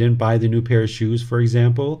because you didn't buy the new pair of shoes, for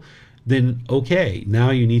example, then okay, now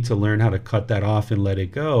you need to learn how to cut that off and let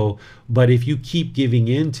it go. But if you keep giving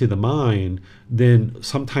in to the mind, then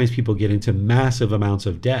sometimes people get into massive amounts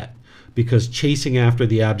of debt, because chasing after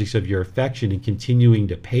the objects of your affection and continuing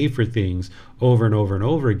to pay for things over and over and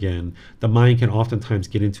over again, the mind can oftentimes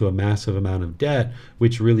get into a massive amount of debt,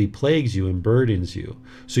 which really plagues you and burdens you.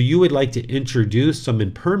 So you would like to introduce some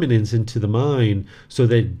impermanence into the mind so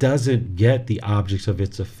that it doesn't get the objects of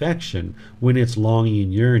its affection when it's longing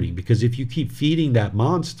and yearning. Because if you keep feeding that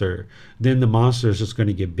monster, then the monster is just going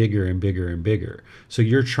to get bigger and bigger and bigger. So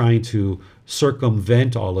you're trying to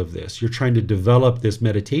circumvent all of this. You're trying to develop this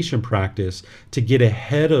meditation practice to get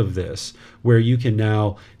ahead of this, where you can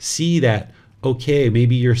now see that Okay,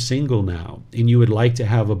 maybe you're single now and you would like to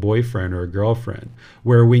have a boyfriend or a girlfriend,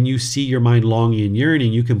 where when you see your mind longing and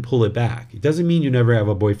yearning, you can pull it back. It doesn't mean you never have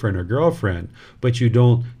a boyfriend or girlfriend, but you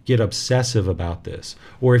don't get obsessive about this.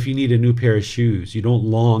 Or if you need a new pair of shoes, you don't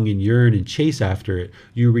long and yearn and chase after it.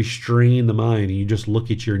 You restrain the mind and you just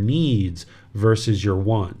look at your needs versus your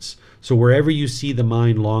wants. So wherever you see the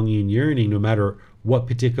mind longing and yearning, no matter what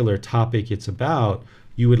particular topic it's about,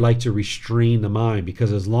 you would like to restrain the mind,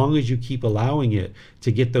 because as long as you keep allowing it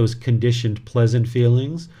to get those conditioned pleasant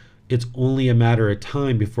feelings, it's only a matter of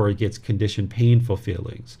time before it gets conditioned painful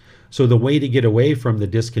feelings. So the way to get away from the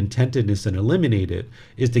discontentedness and eliminate it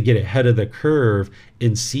is to get ahead of the curve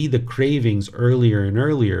and see the cravings earlier and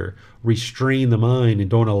earlier, restrain the mind and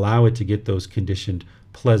don't allow it to get those conditioned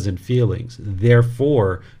pleasant feelings.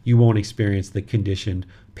 Therefore, you won't experience the conditioned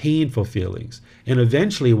painful feelings. And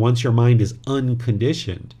eventually, once your mind is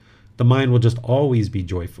unconditioned, the mind will just always be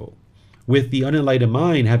joyful. With the unenlightened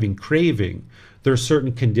mind having craving, there are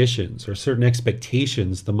certain conditions or certain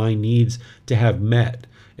expectations the mind needs to have met.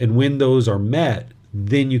 And when those are met,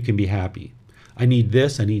 then you can be happy. I need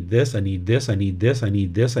this, I need this, I need this, I need this, I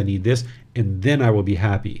need this, I need this, and then I will be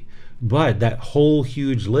happy. But that whole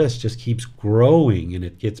huge list just keeps growing and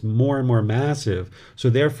it gets more and more massive. So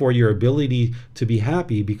therefore, your ability to be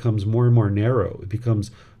happy becomes more and more narrow. It becomes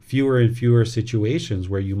fewer and fewer situations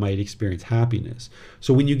where you might experience happiness.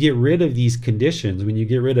 So when you get rid of these conditions, when you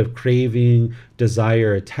get rid of craving,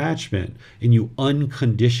 desire, attachment, and you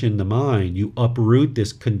uncondition the mind, you uproot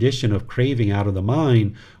this condition of craving out of the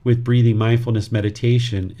mind with breathing, mindfulness,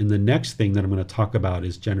 meditation. And the next thing that I'm going to talk about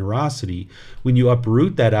is generosity. When you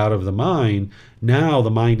uproot that out of the mind, now the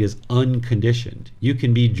mind is unconditioned. You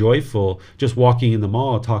can be joyful just walking in the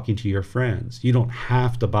mall, talking to your friends. You don't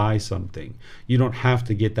have to buy something. You don't have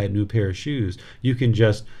to get that new pair of shoes. You can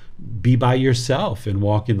just be by yourself and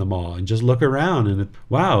walk in the mall and just look around and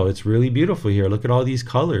wow, it's really beautiful here. Look at all these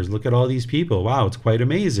colors. Look at all these people. Wow, it's quite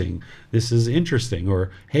amazing. This is interesting.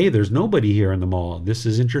 Or, hey, there's nobody here in the mall. This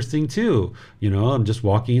is interesting too. I'm just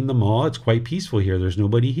walking in the mall. It's quite peaceful here. There's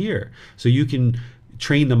nobody here. So you can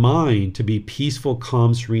train the mind to be peaceful,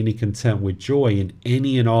 calm, serene, and content with joy in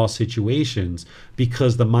any and all situations,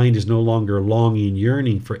 because the mind is no longer longing,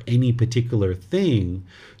 yearning for any particular thing.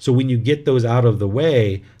 So when you get those out of the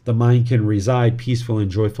way, the mind can reside peaceful and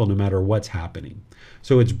joyful no matter what's happening.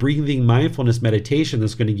 So it's breathing, mindfulness, meditation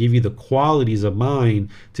that's going to give you the qualities of mind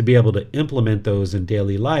to be able to implement those in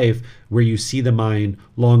daily life, where you see the mind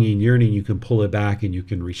longing, yearning, you can pull it back and you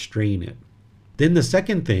can restrain it. Then the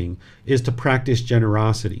second thing is to practice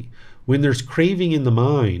generosity. When there's craving in the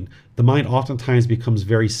mind oftentimes becomes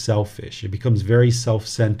very selfish. It becomes very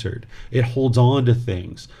self-centered. It holds on to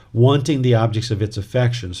things, wanting the objects of its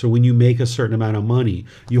affection. So when you make a certain amount of money,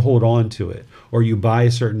 you hold on to it. Or you buy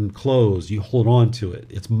certain clothes, you hold on to it.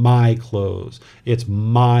 It's my clothes. It's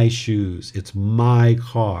my shoes. It's my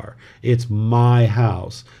car. It's my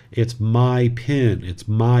house. It's my pen. It's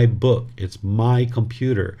my book. It's my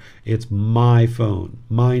computer. It's my phone.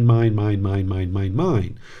 Mine, mine, mine, mine, mine, mine,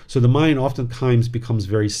 mine. So the mind oftentimes becomes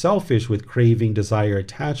very selfish with craving, desire,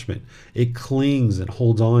 attachment. It clings and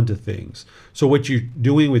holds on to things. So what you're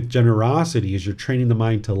doing with generosity is you're training the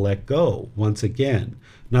mind to let go once again,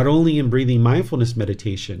 not only in breathing mindfulness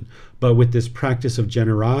meditation, but with this practice of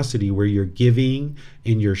generosity where you're giving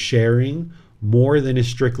and you're sharing more than is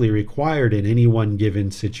strictly required in any one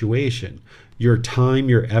given situation. Your time,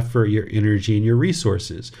 your effort, your energy, and your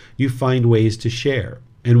resources. You find ways to share.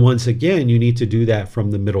 And once again, you need to do that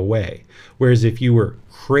from the middle way. Whereas if you were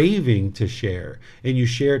craving to share and you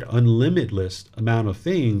shared unlimitless amount of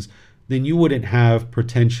things, then you wouldn't have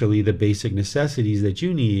potentially the basic necessities that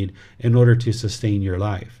you need in order to sustain your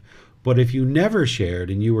life. But if you never shared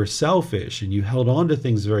and you were selfish and you held on to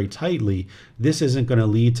things very tightly, this isn't going to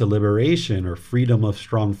lead to liberation or freedom of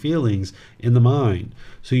strong feelings in the mind.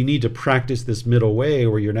 So you need to practice this middle way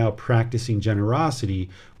where you're now practicing generosity,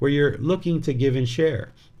 where you're looking to give and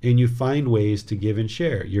share. And you find ways to give and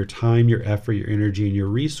share your time, your effort, your energy, and your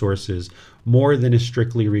resources more than is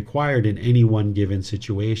strictly required in any one given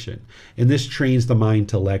situation. And this trains the mind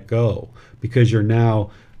to let go, because you're now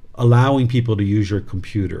allowing people to use your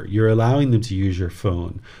computer. You're allowing them to use your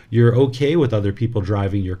phone. You're okay with other people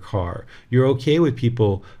driving your car. You're okay with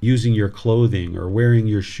people using your clothing or wearing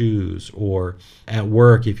your shoes, or at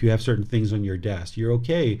work if you have certain things on your desk. You're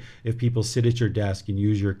okay if people sit at your desk and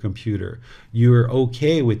use your computer. You're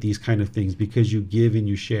okay with these kind of things because you give and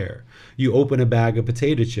you share. You open a bag of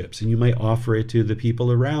potato chips and you might offer it to the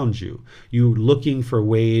people around you. You're looking for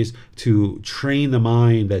ways to train the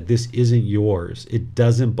mind that this isn't yours. It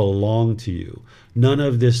doesn't belong to you. None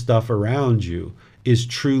of this stuff around you is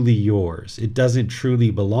truly yours. It doesn't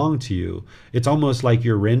truly belong to you. It's almost like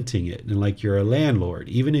you're renting it and like you're a landlord.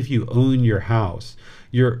 Even if you own your house,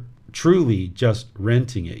 you're truly just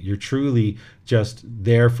renting it. You're truly just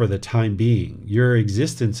there for the time being. Your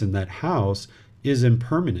existence in that house is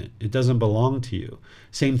impermanent. It doesn't belong to you.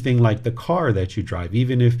 Same thing like the car that you drive.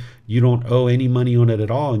 Even if you don't owe any money on it at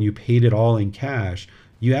all and you paid it all in cash,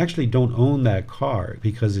 you actually don't own that car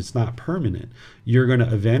because it's not permanent. You're going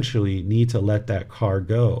to eventually need to let that car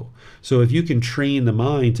go. So if you can train the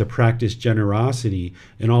mind to practice generosity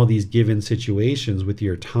in all these given situations with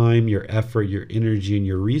your time, your effort, your energy, and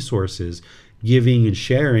your resources, giving and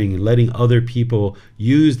sharing and letting other people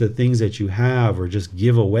use the things that you have or just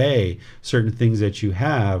give away certain things that you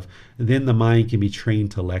have, then the mind can be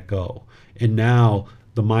trained to let go. And now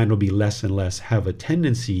the mind will be less and less have a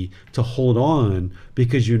tendency to hold on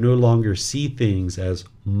because you no longer see things as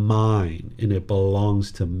mine and it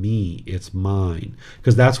belongs to me. It's mine.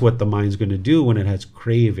 Because that's what the mind's going to do when it has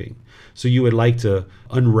craving. So you would like to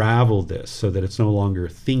unravel this so that it's no longer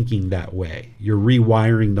thinking that way. You're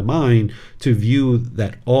rewiring the mind to view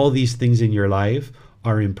that all these things in your life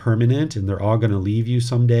are impermanent and they're all going to leave you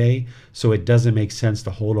someday. So it doesn't make sense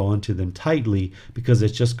to hold on to them tightly because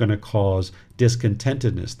it's just going to cause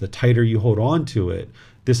discontentedness. The tighter you hold on to it,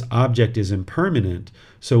 this object is impermanent.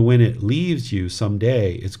 So when it leaves you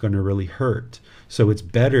someday, it's going to really hurt. So it's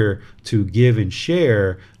better to give and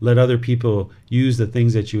share, let other people use the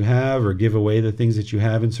things that you have or give away the things that you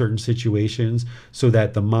have in certain situations so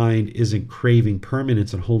that the mind isn't craving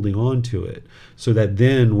permanence and holding on to it. So that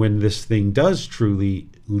then when this thing does truly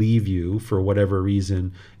leave you for whatever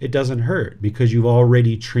reason, it doesn't hurt because you've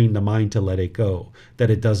already trained the mind to let it go,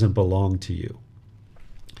 that it doesn't belong to you.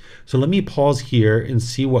 So let me pause here and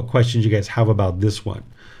see what questions you guys have about this one.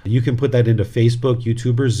 You can put that into Facebook,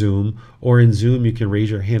 YouTube, or Zoom, or in Zoom, you can raise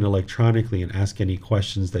your hand electronically and ask any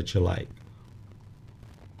questions that you like.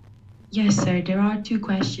 Yes, sir. There are 2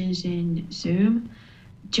 questions in Zoom.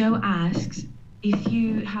 Joe asks, if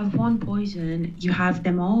you have one poison, you have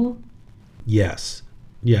them all? Yes.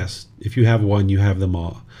 Yes. If you have one, you have them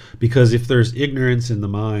all. Because if there's ignorance in the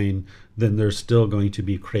mind, then there's still going to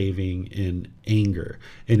be craving and anger.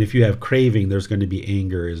 And if you have craving, there's going to be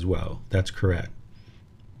anger as well. That's correct.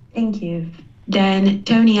 Thank you. Then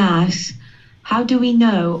Tony asks, how do we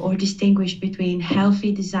know or distinguish between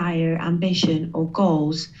healthy desire, ambition, or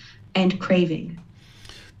goals and craving?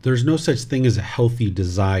 There's no such thing as a healthy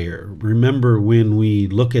desire. Remember, when we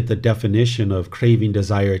look at the definition of craving,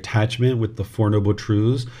 desire, attachment with the Four Noble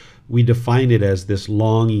Truths, we define it as this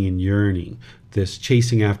longing and yearning, this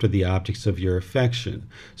chasing after the objects of your affection.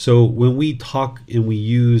 So when we talk and we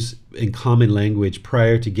use in common language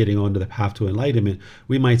prior to getting onto the path to enlightenment,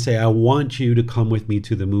 we might say, I want you to come with me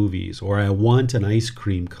to the movies, or I want an ice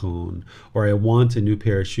cream cone, or I want a new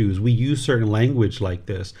pair of shoes. We use certain language like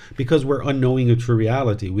this because we're unknowing of true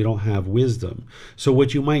reality. We don't have wisdom. So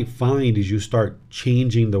what you might find is you start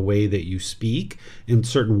changing the way that you speak in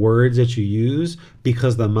certain words that you use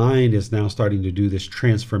because the mind is now starting to do this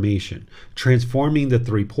transformation. Transforming the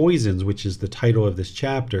 3 poisons, which is the title of this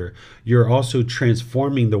chapter, you're also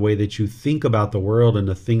transforming the way that you think about the world and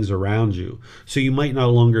the things around you. So you might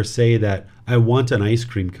no longer say that I want an ice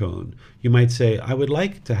cream cone. You might say, I would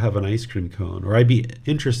like to have an ice cream cone, or I'd be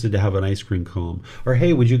interested to have an ice cream cone, or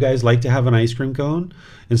hey, would you guys like to have an ice cream cone?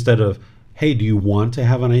 Instead of, hey, do you want to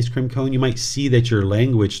have an ice cream cone? You might see that your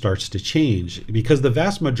language starts to change because the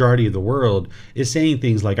vast majority of the world is saying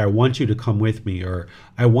things like, I want you to come with me, or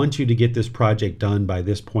I want you to get this project done by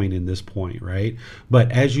this point and this point, right?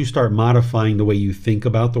 But as you start modifying the way you think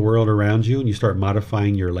about the world around you and you start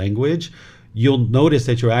modifying your language, you'll notice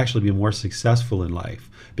that you'll actually be more successful in life.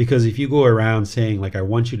 Because if you go around saying like, I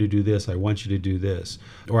want you to do this, I want you to do this,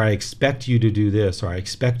 or I expect you to do this, or I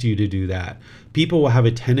expect you to do that, people will have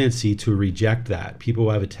a tendency to reject that. People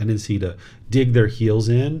will have a tendency to dig their heels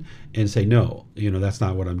in and say, no, that's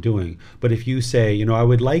not what I'm doing. But if you say, I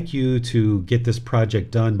would like you to get this project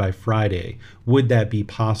done by Friday, would that be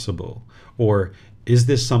possible? Or is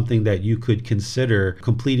this something that you could consider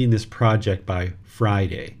completing this project by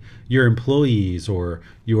Friday? Your employees or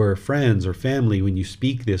your friends or family, when you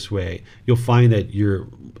speak this way, you'll find that you're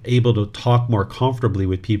able to talk more comfortably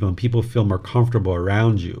with people and people feel more comfortable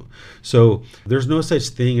around you. So there's no such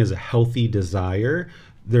thing as a healthy desire.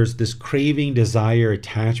 There's this craving, desire,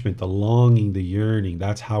 attachment, the longing, the yearning.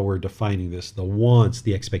 That's how we're defining this, the wants,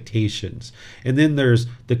 the expectations. And then there's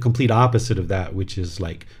the complete opposite of that, which is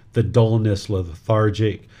like the dullness,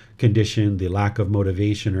 lethargic condition, the lack of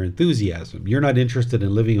motivation or enthusiasm. You're not interested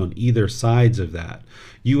in living on either sides of that.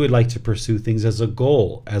 You would like to pursue things as a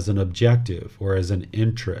goal, as an objective, or as an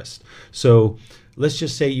interest. So let's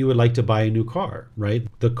just say you would like to buy a new car, right?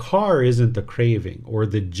 The car isn't the craving, or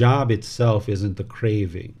the job itself isn't the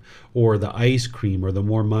craving, or the ice cream or the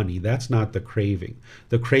more money. That's not the craving.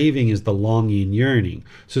 The craving is the longing, yearning.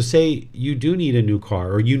 So say you do need a new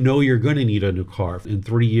car, or you know you're going to need a new car in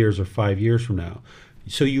 3 years or 5 years from now.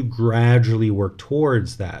 So you gradually work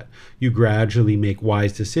towards that. You gradually make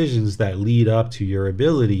wise decisions that lead up to your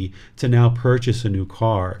ability to now purchase a new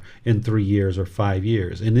car in 3 years or 5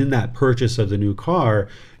 years. And in that purchase of the new car,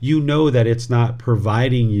 you know that it's not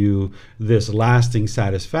providing you this lasting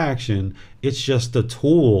satisfaction. It's just a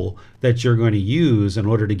tool that you're going to use in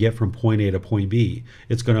order to get from point A to point B.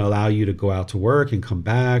 It's going to allow you to go out to work and come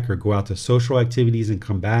back, or go out to social activities and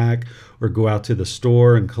come back, or go out to the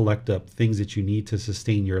store and collect up things that you need to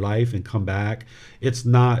sustain your life and come back. It's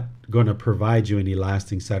not going to provide you any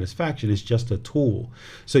lasting satisfaction. It's just a tool.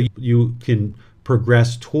 So you can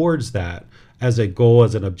progress towards that as a goal,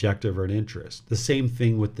 as an objective, or an interest. The same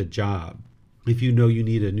thing with the job. If you know you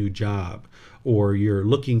need a new job, or you're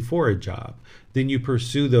looking for a job, then you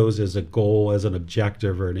pursue those as a goal, as an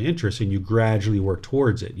objective, or an interest, and you gradually work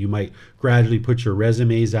towards it. You might gradually put your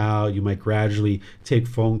resumes out, you might gradually take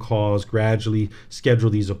phone calls, gradually schedule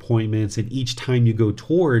these appointments, and each time you go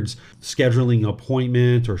towards scheduling an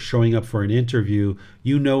appointment or showing up for an interview,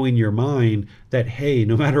 you know in your mind that, hey,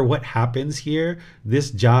 no matter what happens here,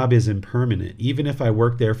 this job is impermanent. Even if I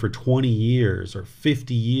work there for 20 years or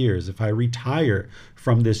 50 years, if I retire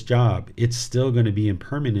from this job, it's still going to be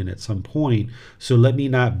impermanent at some point. So let me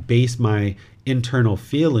not base my internal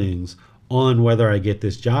feelings on whether I get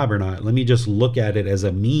this job or not. Let me just look at it as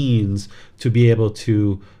a means to be able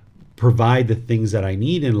to provide the things that I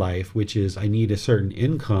need in life, which is I need a certain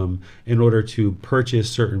income in order to purchase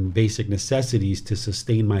certain basic necessities to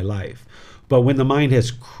sustain my life. But when the mind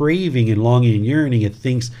has craving and longing and yearning, it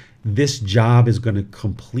thinks this job is going to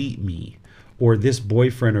complete me, or this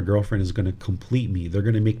boyfriend or girlfriend is going to complete me. They're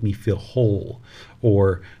going to make me feel whole.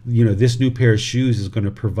 Or, this new pair of shoes is going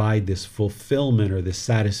to provide this fulfillment or this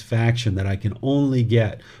satisfaction that I can only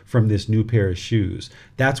get from this new pair of shoes.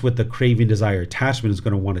 That's what the craving, desire, attachment is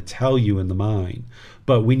going to want to tell you in the mind.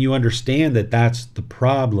 But when you understand that that's the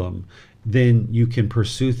problem, then you can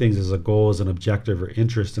pursue things as a goal, as an objective or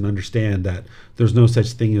interest, and understand that there's no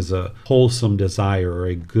such thing as a wholesome desire or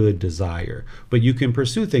a good desire. But you can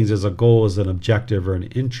pursue things as a goal, as an objective or an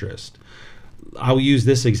interest. I'll use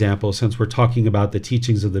this example since we're talking about the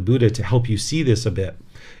teachings of the Buddha to help you see this a bit,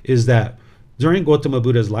 is that during Gautama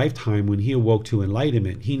Buddha's lifetime, when he awoke to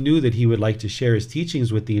enlightenment, he knew that he would like to share his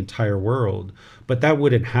teachings with the entire world. But that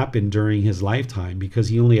wouldn't happen during his lifetime because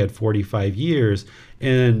he only had 45 years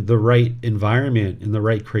and the right environment and the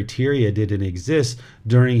right criteria didn't exist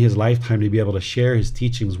during his lifetime to be able to share his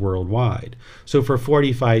teachings worldwide. So for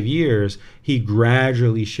 45 years, he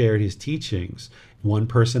gradually shared his teachings, one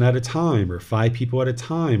person at a time, or 5 people at a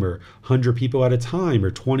time, or 100 people at a time,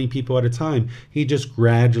 or 20 people at a time. He just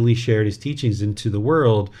gradually shared his teachings into the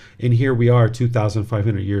world. And here we are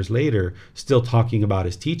 2,500 years later, still talking about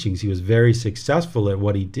his teachings. He was very successful at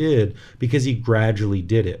what he did because he gradually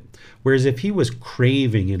did it. Whereas if he was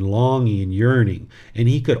craving and longing and yearning, and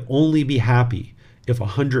he could only be happy if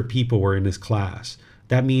 100 people were in his class,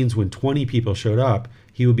 that means when 20 people showed up,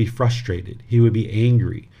 he would be frustrated. He would be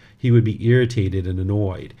angry. He would be irritated and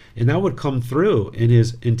annoyed. And that would come through in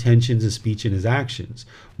his intentions, his speech, and his actions.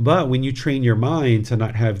 But when you train your mind to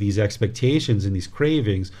not have these expectations and these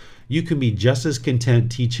cravings, you can be just as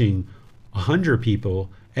content teaching 100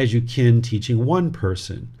 people as you can teaching one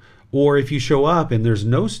person. Or if you show up and there's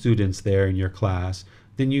no students there in your class,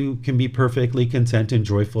 then you can be perfectly content and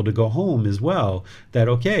joyful to go home as well. That,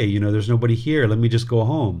 okay, there's nobody here, let me just go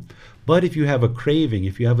home. But if you have a craving,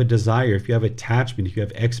 if you have a desire, if you have attachment, if you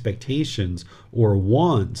have expectations or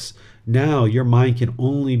wants, now your mind can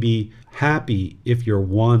only be happy if your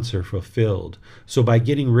wants are fulfilled. So by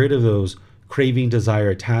getting rid of those craving, desire,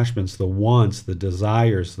 attachments, the wants, the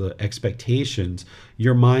desires, the expectations,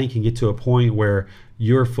 your mind can get to a point where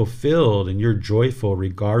you're fulfilled and you're joyful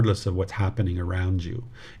regardless of what's happening around you.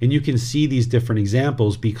 And you can see these different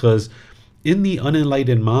examples because in the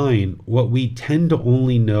unenlightened mind, what we tend to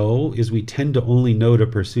only know is we tend to only know to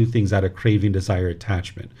pursue things out of craving, desire,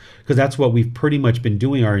 attachment. Because that's what we've pretty much been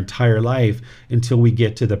doing our entire life until we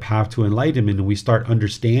get to the path to enlightenment and we start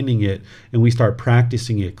understanding it and we start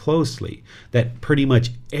practicing it closely. That pretty much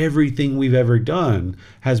everything we've ever done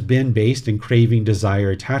has been based in craving, desire,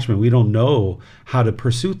 attachment. We don't know how to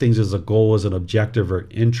pursue things as a goal, as an objective or an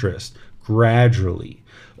interest gradually.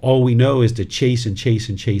 All we know is to chase and chase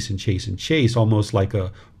and chase and chase and chase, almost like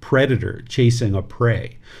a predator chasing a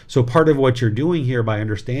prey. So part of what you're doing here by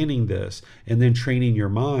understanding this and then training your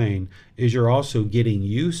mind is you're also getting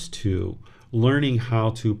used to learning how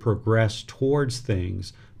to progress towards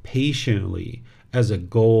things patiently as a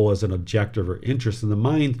goal, as an objective or interest. And the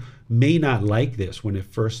mind may not like this when it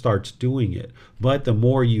first starts doing it, but the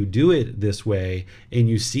more you do it this way and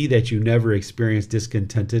you see that you never experience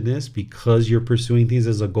discontentedness because you're pursuing things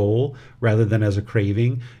as a goal rather than as a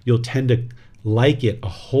craving, you'll tend to like it a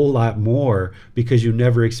whole lot more because you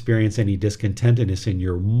never experience any discontentedness and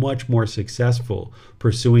you're much more successful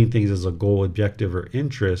pursuing things as a goal, objective, or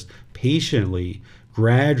interest patiently,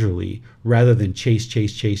 gradually, rather than chase.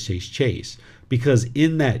 Because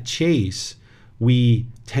in that chase, we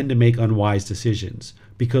tend to make unwise decisions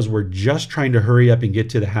because we're just trying to hurry up and get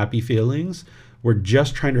to the happy feelings. We're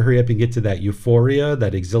just trying to hurry up and get to that euphoria,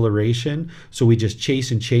 that exhilaration. So we just chase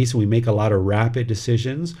and we make a lot of rapid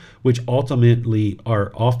decisions, which ultimately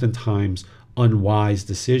are oftentimes unwise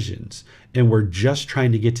decisions. And we're just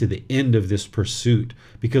trying to get to the end of this pursuit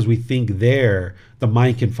because we think there the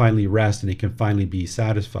mind can finally rest and it can finally be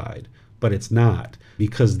satisfied. But it's not,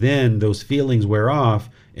 because then those feelings wear off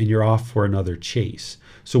and you're off for another chase.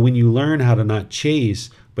 So when you learn how to not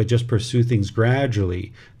chase, but just pursue things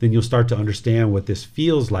gradually, then you'll start to understand what this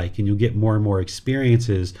feels like, and you'll get more and more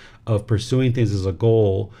experiences of pursuing things as a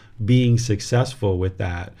goal, being successful with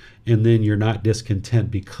that, and then you're not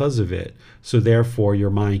discontent because of it. So therefore,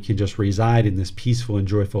 your mind can just reside in this peaceful and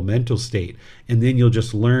joyful mental state, and then you'll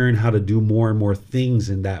just learn how to do more and more things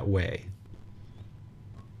in that way.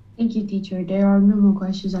 Thank you, teacher. There are no more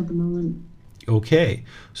questions at the moment. Okay,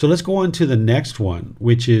 so let's go on to the next one,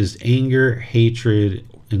 which is anger, hatred,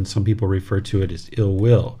 and some people refer to it as ill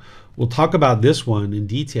will. We'll talk about this one in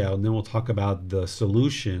detail, and then we'll talk about the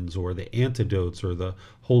solutions or the antidotes or the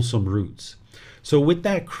wholesome roots. So with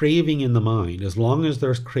that craving in the mind, as long as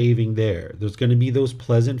there's craving there's going to be those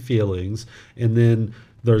pleasant feelings, and then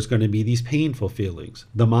there's going to be these painful feelings.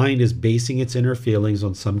 The mind is basing its inner feelings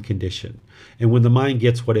on some condition. And when the mind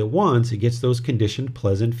gets what it wants, it gets those conditioned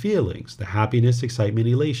pleasant feelings, the happiness, excitement,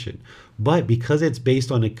 elation. But because it's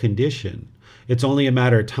based on a condition, it's only a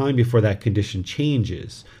matter of time before that condition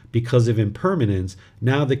changes. Because of impermanence,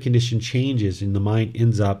 now the condition changes and the mind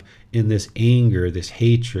ends up in this anger, this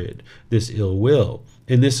hatred, this ill will.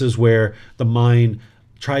 And this is where the mind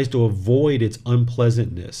tries to avoid its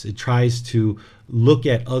unpleasantness. It tries to look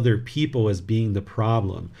at other people as being the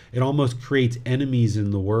problem. It almost creates enemies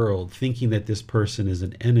in the world, thinking that this person is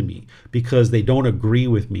an enemy because they don't agree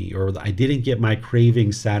with me, or I didn't get my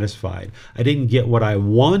cravings satisfied. I didn't get what I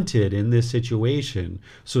wanted in this situation.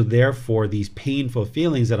 So therefore, these painful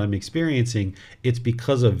feelings that I'm experiencing, it's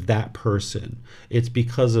because of that person. It's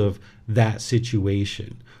because of that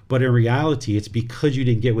situation. But in reality, it's because you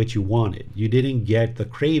didn't get what you wanted. You didn't get the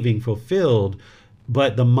craving fulfilled,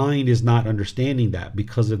 but the mind is not understanding that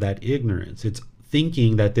because of that ignorance. It's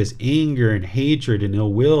thinking that this anger and hatred and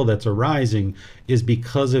ill will that's arising is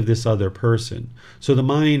because of this other person. So the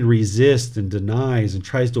mind resists and denies and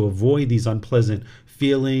tries to avoid these unpleasant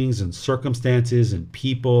feelings and circumstances and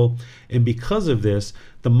people. And because of this,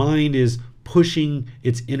 the mind is pushing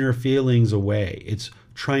its inner feelings away. It's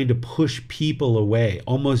trying to push people away,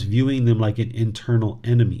 almost viewing them like an internal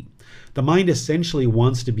enemy. The mind essentially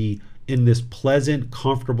wants to be in this pleasant,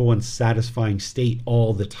 comfortable, and satisfying state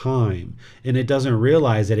all the time. And it doesn't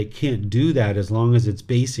realize that it can't do that as long as it's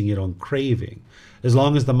basing it on craving. As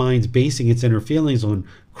long as the mind's basing its inner feelings on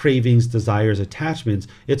cravings, desires, attachments,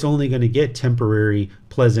 it's only going to get temporary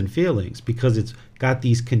pleasant feelings because it's got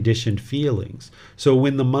these conditioned feelings. So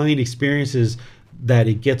when the mind experiences that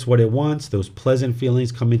it gets what it wants, those pleasant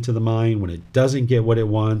feelings come into the mind. When it doesn't get what it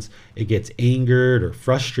wants, it gets angered or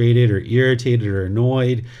frustrated or irritated or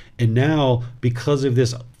annoyed. And now, because of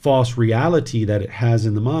this false reality that it has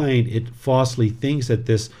in the mind, it falsely thinks that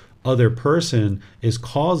this other person is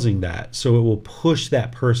causing that. So it will push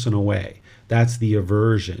that person away. That's the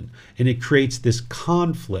aversion. And it creates this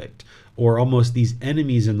conflict or almost these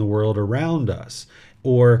enemies in the world around us.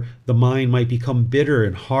 Or the mind might become bitter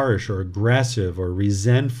and harsh or aggressive or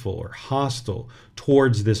resentful or hostile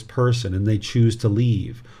towards this person, and they choose to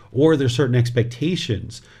leave. Or there's certain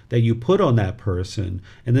expectations that you put on that person,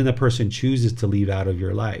 and then the person chooses to leave out of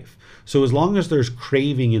your life. So as long as there's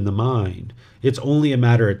craving in the mind, it's only a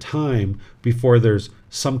matter of time before there's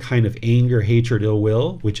some kind of anger, hatred, ill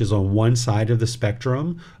will, which is on one side of the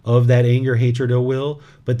spectrum of that anger, hatred, ill will.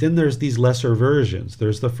 But then there's these lesser versions.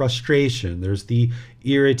 There's the frustration, there's the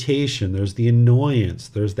irritation, there's the annoyance,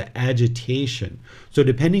 there's the agitation. So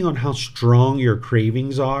depending on how strong your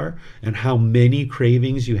cravings are and how many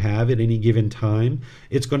cravings you have at any given time,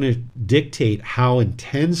 it's going to dictate how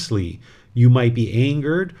intensely you might be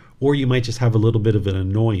angered, or you might just have a little bit of an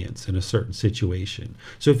annoyance in a certain situation.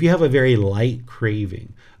 So if you have a very light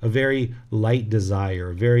craving, a very light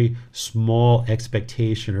desire, a very small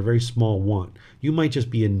expectation, or a very small want, you might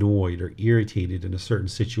just be annoyed or irritated in a certain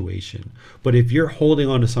situation. But if you're holding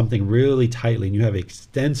on to something really tightly and you have an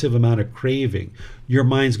extensive amount of craving, your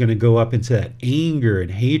mind's going to go up into that anger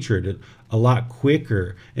and hatred a lot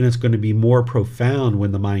quicker, and it's going to be more profound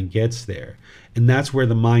when the mind gets there. And that's where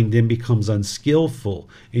the mind then becomes unskillful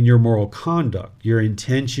in your moral conduct. Your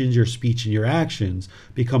intentions, your speech, and your actions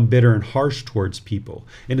become bitter and harsh towards people.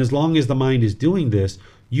 And as long as the mind is doing this,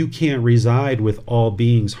 you can't reside with all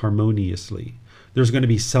beings harmoniously. There's going to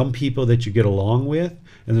be some people that you get along with,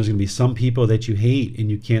 and there's going to be some people that you hate and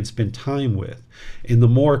you can't spend time with. And the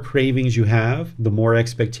more cravings you have, the more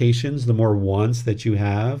expectations, the more wants that you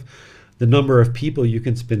have, the number of people you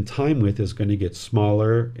can spend time with is going to get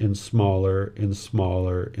smaller and smaller and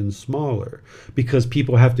smaller and smaller, because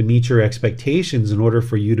people have to meet your expectations in order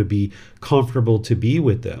for you to be comfortable to be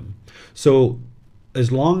with them. So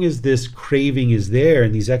as long as this craving is there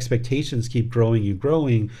and these expectations keep growing and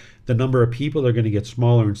growing, the number of people are going to get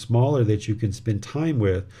smaller and smaller that you can spend time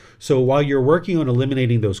with. So while you're working on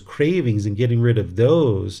eliminating those cravings and getting rid of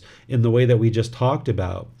those in the way that we just talked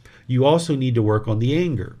about, you also need to work on the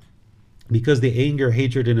anger. Because the anger,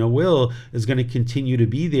 hatred, and ill will is going to continue to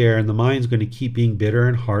be there, and the mind's going to keep being bitter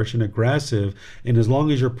and harsh and aggressive. And as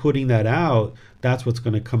long as you're putting that out, that's what's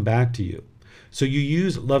going to come back to you. So you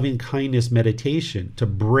use loving kindness meditation to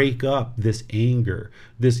break up this anger,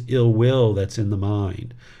 this ill will that's in the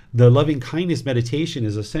mind. The loving kindness meditation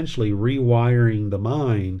is essentially rewiring the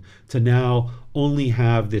mind to now only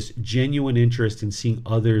have this genuine interest in seeing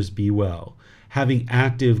others be well, having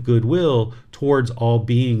active goodwill towards all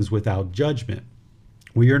beings without judgment.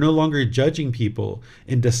 where you're no longer judging people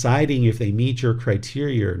and deciding if they meet your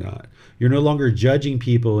criteria or not. You're no longer judging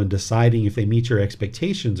people and deciding if they meet your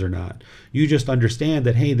expectations or not. You just understand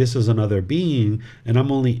that, hey, this is another being, and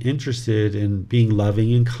I'm only interested in being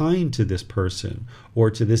loving and kind to this person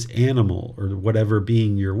or to this animal or whatever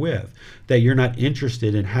being you're with. That you're not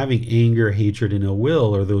interested in having anger, hatred, and ill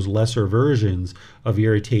will, or those lesser versions of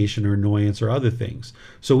irritation or annoyance or other things.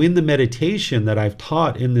 So in the meditation that I've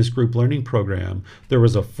taught in this group learning program, there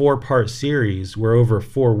was a 4-part series where over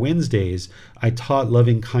 4 Wednesdays, I taught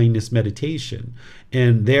loving kindness meditation.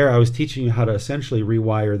 And there I was teaching you how to essentially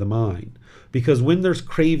rewire the mind. Because when there's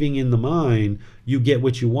craving in the mind, you get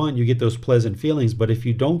what you want, you get those pleasant feelings. But if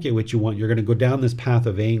you don't get what you want, you're going to go down this path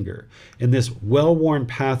of anger. And this well-worn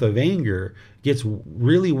path of anger gets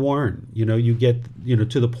really worn. You get,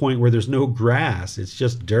 to the point where there's no grass, it's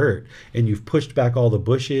just dirt. And you've pushed back all the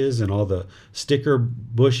bushes and all the sticker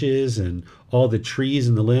bushes and all the trees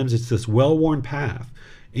and the limbs. It's this well-worn path.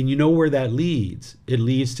 And you know where that leads. It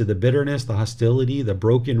leads to the bitterness, the hostility, the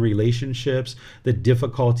broken relationships, the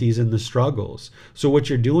difficulties, and the struggles. So what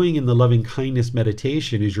you're doing in the loving kindness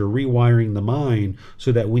meditation is you're rewiring the mind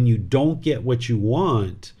so that when you don't get what you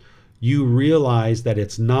want, you realize that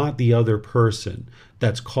it's not the other person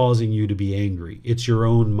that's causing you to be angry. It's your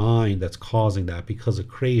own mind that's causing that because of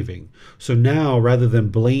craving. So now, rather than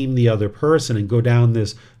blame the other person and go down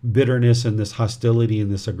this bitterness and this hostility and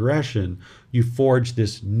this aggression, you forge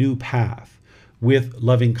this new path with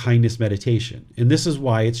loving kindness meditation. And this is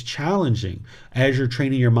why it's challenging as you're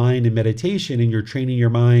training your mind in meditation and you're training your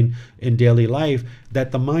mind in daily life,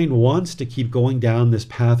 that the mind wants to keep going down this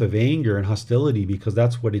path of anger and hostility because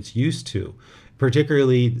that's what it's used to.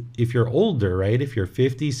 Particularly if you're older, right? If you're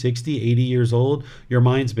 50, 60, 80 years old, your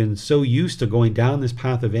mind's been so used to going down this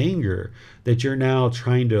path of anger that you're now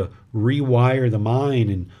trying to rewire the mind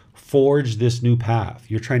and forge this new path.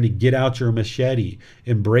 You're trying to get out your machete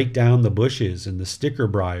and break down the bushes and the sticker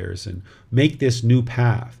briars and make this new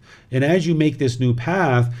path. And as you make this new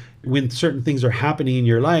path, when certain things are happening in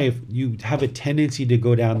your life, you have a tendency to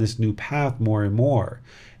go down this new path more and more.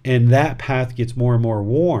 And that path gets more and more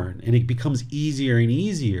worn, and it becomes easier and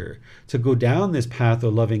easier to go down this path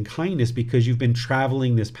of loving kindness because you've been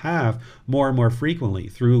traveling this path more and more frequently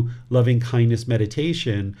through loving kindness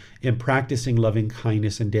meditation and practicing loving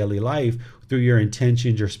kindness in daily life through your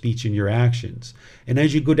intentions, your speech, and your actions. And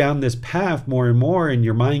as you go down this path more and more, and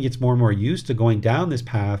your mind gets more and more used to going down this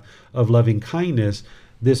path of loving kindness,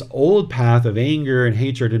 this old path of anger and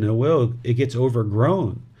hatred and ill will, it gets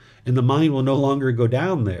overgrown. And the mind will no longer go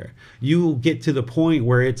down there. You get to the point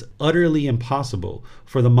where it's utterly impossible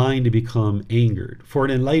for the mind to become angered. For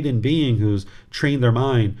an enlightened being who's trained their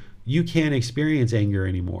mind, you can't experience anger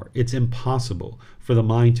anymore. It's impossible for the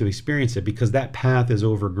mind to experience it because that path is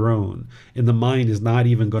overgrown and the mind is not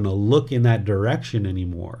even going to look in that direction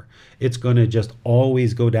anymore. It's going to just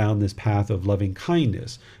always go down this path of loving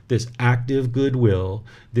kindness, this active goodwill,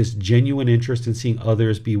 this genuine interest in seeing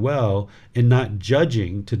others be well and not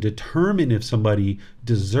judging to determine if somebody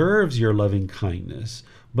deserves your loving kindness,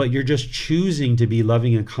 but you're just choosing to be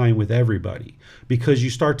loving and kind with everybody because you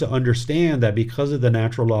start to understand that because of the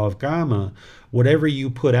natural law of karma, whatever you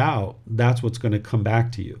put out, that's what's going to come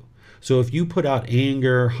back to you. So if you put out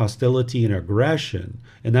anger, hostility, and aggression,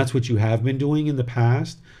 and that's what you have been doing in the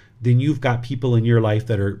past, then you've got people in your life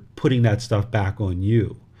that are putting that stuff back on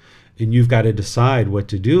you. And you've got to decide what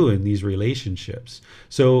to do in these relationships.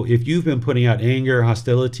 So if you've been putting out anger,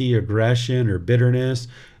 hostility, aggression, or bitterness,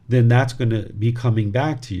 then that's going to be coming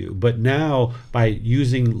back to you. But now, by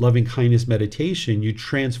using loving kindness meditation, you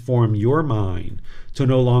transform your mind to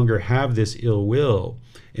no longer have this ill will.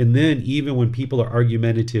 And then even when people are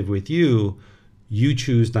argumentative with you, you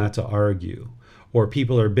choose not to argue. Or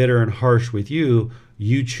people are bitter and harsh with you,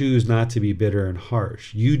 you choose not to be bitter and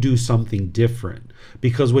harsh. You do something different.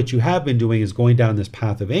 Because what you have been doing is going down this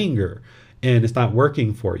path of anger, and it's not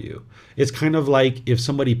working for you. It's kind of like if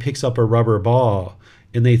somebody picks up a rubber ball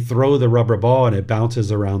and they throw the rubber ball and it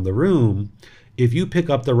bounces around the room. If you pick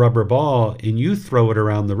up the rubber ball and you throw it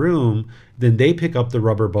around the room, then they pick up the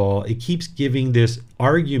rubber ball. It keeps giving this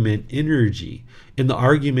argument energy, and the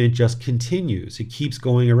argument just continues. It keeps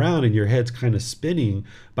going around and your head's kind of spinning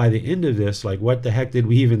by the end of this, like, what the heck did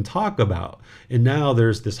we even talk about? And now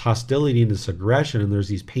there's this hostility and this aggression, and there's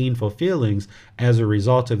these painful feelings as a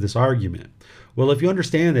result of this argument. Well, if you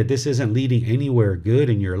understand that this isn't leading anywhere good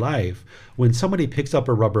in your life, when somebody picks up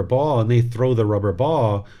a rubber ball and they throw the rubber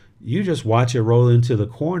ball, you just watch it roll into the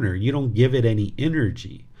corner. You don't give it any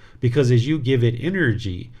energy, because as you give it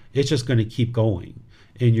energy, it's just going to keep going.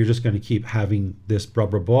 And you're just going to keep having this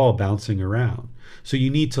rubber ball bouncing around. So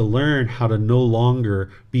you need to learn how to no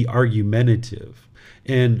longer be argumentative.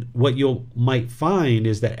 And what you might find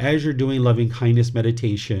is that as you're doing loving kindness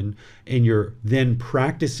meditation and you're then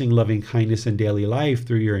practicing loving kindness in daily life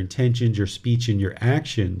through your intentions, your speech, and your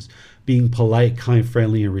actions, being polite, kind,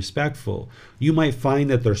 friendly, and respectful, you might find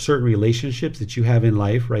that there are certain relationships that you have in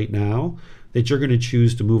life right now that you're going to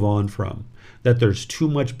choose to move on from. That there's too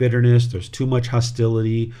much bitterness, there's too much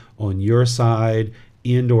hostility on your side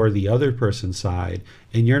and or the other person's side,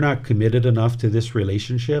 and you're not committed enough to this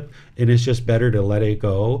relationship, and it's just better to let it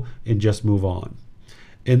go and just move on.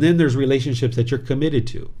 And then there's relationships that you're committed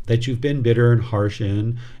to, that you've been bitter and harsh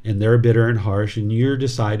in, and they're bitter and harsh, and you're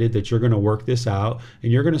decided that you're going to work this out,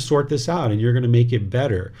 and you're going to sort this out, and you're going to make it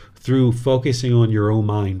better through focusing on your own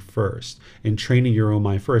mind first and training your own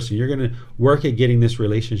mind first. And you're going to work at getting this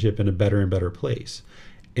relationship in a better and better place.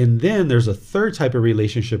 And then there's a third type of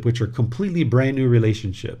relationship, which are completely brand new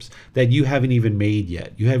relationships that you haven't even made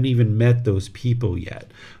yet. You haven't even met those people yet.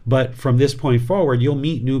 But from this point forward, you'll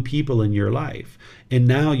meet new people in your life. And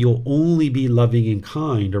now you'll only be loving and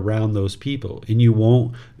kind around those people. And you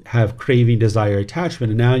won't have craving, desire,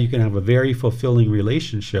 attachment. And now you can have a very fulfilling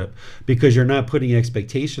relationship because you're not putting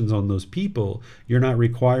expectations on those people. You're not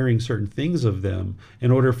requiring certain things of them in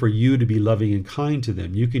order for you to be loving and kind to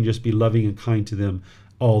them. You can just be loving and kind to them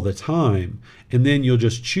all the time. And then you'll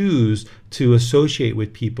just choose to associate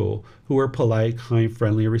with people who are polite, kind,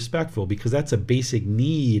 friendly, and respectful, because that's a basic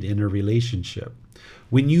need in a relationship.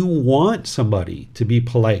 When you want somebody to be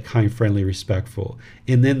polite, kind, friendly, respectful,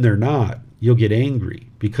 and then they're not, you'll get angry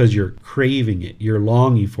because you're craving it, you're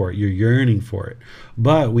longing for it, you're yearning for it.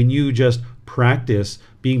 But when you just practice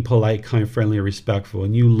being polite, kind, friendly, and respectful,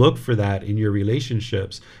 and you look for that in your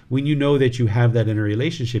relationships, when you know that you have that in a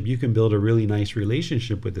relationship, you can build a really nice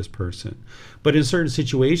relationship with this person. But in certain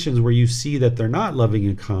situations where you see that they're not loving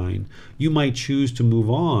and kind, you might choose to move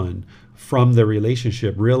on from the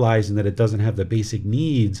relationship, realizing that it doesn't have the basic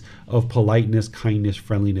needs of politeness, kindness,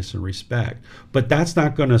 friendliness, and respect. But that's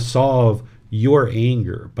not going to solve your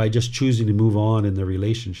anger by just choosing to move on in the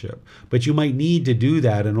relationship. But you might need to do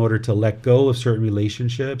that in order to let go of certain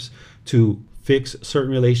relationships, to fix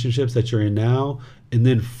certain relationships that you're in now, and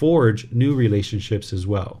then forge new relationships as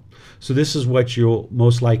well. So this is what you'll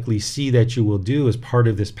most likely see that you will do as part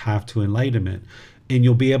of this path to enlightenment. And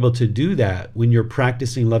you'll be able to do that when you're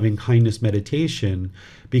practicing loving kindness meditation,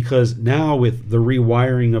 because now with the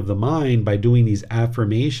rewiring of the mind by doing these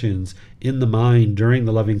affirmations in the mind during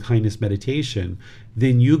the loving kindness meditation,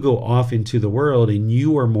 then you go off into the world and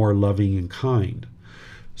you are more loving and kind.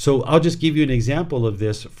 So I'll just give you an example of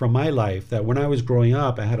this from my life, that when I was growing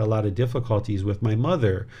up, I had a lot of difficulties with my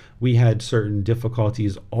mother. We had certain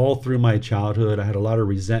difficulties all through my childhood. I had a lot of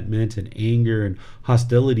resentment and anger and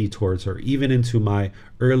hostility towards her, even into my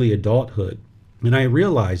early adulthood. And I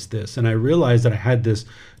realized this, and I realized that I had this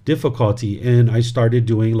difficulty, and I started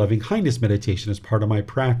doing loving kindness meditation as part of my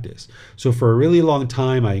practice. So for a really long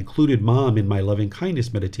time, I included Mom in my loving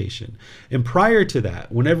kindness meditation. And prior to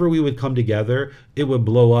that, whenever we would come together, it would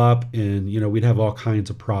blow up and, we'd have all kinds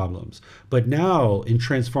of problems. But now, in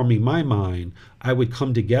transforming my mind, I would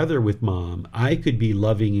come together with Mom. I could be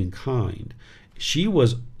loving and kind. She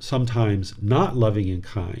was sometimes not loving and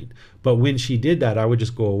kind, but when she did that, I would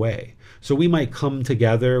just go away. So we might come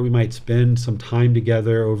together, we might spend some time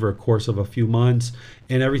together over a course of a few months,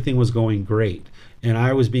 and everything was going great. And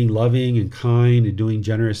I was being loving and kind and doing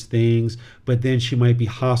generous things, but then she might be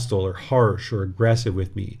hostile or harsh or aggressive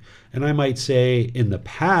with me. And I might say in the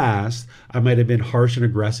past, I might have been harsh and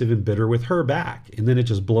aggressive and bitter with her back. And then it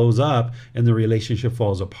just blows up and the relationship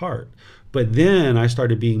falls apart. But then I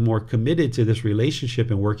started being more committed to this relationship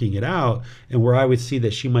and working it out. And where I would see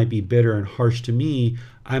that she might be bitter and harsh to me,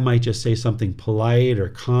 I might just say something polite or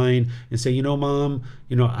kind and say, Mom,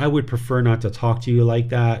 I would prefer not to talk to you like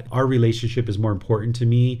that. Our relationship is more important to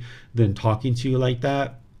me than talking to you like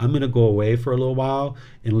that. I'm going to go away for a little while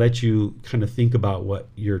and let you kind of think about what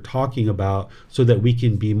you're talking about so that we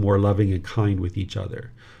can be more loving and kind with each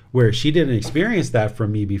other. Where she didn't experience that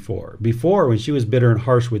from me before. Before, when she was bitter and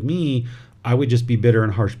harsh with me, I would just be bitter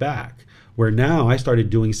and harsh back. Where now I started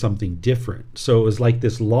doing something different. So it was like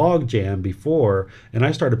this log jam before, and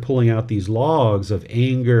I started pulling out these logs of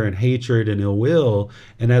anger and hatred and ill will.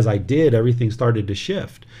 And as I did, everything started to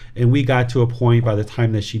shift. And we got to a point by the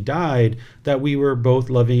time that she died that we were both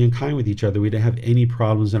loving and kind with each other. We didn't have any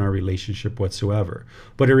problems in our relationship whatsoever.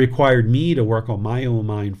 But it required me to work on my own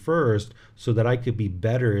mind first so that I could be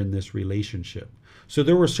better in this relationship. So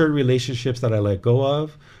there were certain relationships that I let go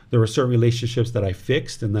of. There were certain relationships that I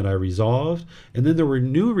fixed and that I resolved. And then there were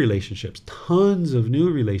new relationships, tons of new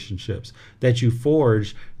relationships that you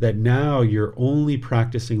forged, that now you're only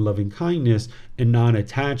practicing loving kindness and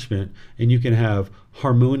non-attachment. And you can have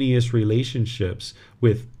harmonious relationships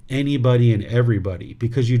with anybody and everybody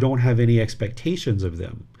because you don't have any expectations of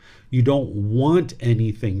them. You don't want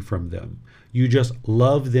anything from them. You just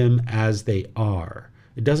love them as they are.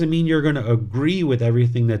 It doesn't mean you're going to agree with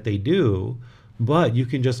everything that they do, but you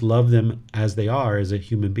can just love them as they are as a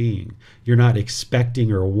human being. You're not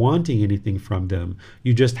expecting or wanting anything from them.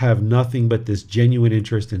 You just have nothing but this genuine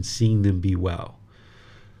interest in seeing them be well.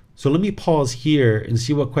 So let me pause here and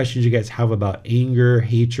see what questions you guys have about anger,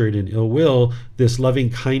 hatred, and ill will, this loving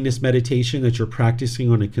kindness meditation that you're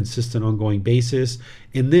practicing on a consistent, ongoing basis,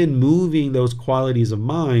 and then moving those qualities of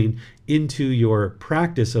mind into your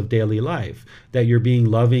practice of daily life, that you're being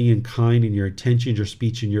loving and kind in your intentions, your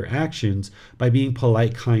speech, and your actions by being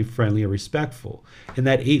polite, kind, friendly, and respectful. And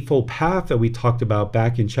that eightfold path that we talked about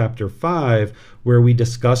back in chapter 5, where we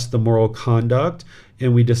discussed the moral conduct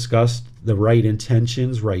and we discussed the right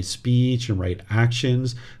intentions, right speech, and right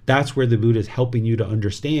actions, that's where the Buddha is helping you to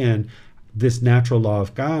understand this natural law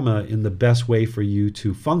of karma in the best way for you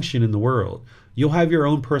to function in the world. You'll have your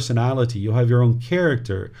own personality, you'll have your own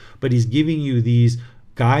character, but he's giving you these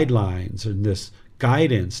guidelines and this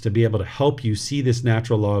guidance to be able to help you see this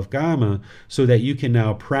natural law of karma so that you can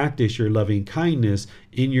now practice your loving kindness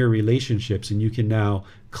in your relationships, and you can now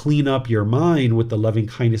clean up your mind with the loving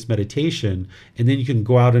kindness meditation, and then you can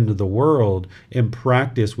go out into the world and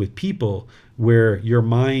practice with people where your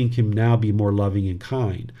mind can now be more loving and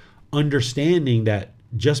kind. Understanding that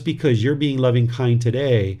just because you're being loving kind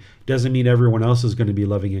today doesn't mean everyone else is going to be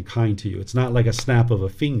loving and kind to you. It's not like a snap of a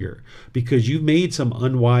finger, because you've made some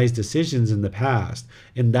unwise decisions in the past,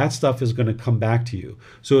 and that stuff is going to come back to you.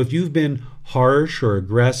 So if you've been harsh or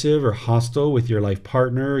aggressive or hostile with your life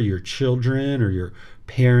partner, or your children, or your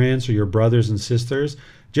parents, or your brothers and sisters,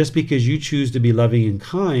 just because you choose to be loving and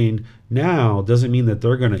kind now doesn't mean that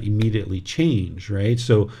they're going to immediately change, right?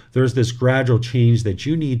 So there's this gradual change that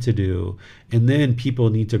you need to do, and then people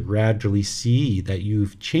need to gradually see that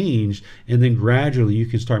you've changed, and then gradually you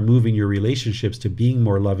can start moving your relationships to being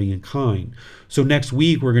more loving and kind. So next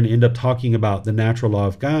week we're going to end up talking about the natural law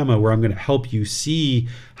of karma, where I'm going to help you see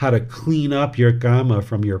how to clean up your karma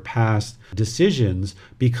from your past decisions,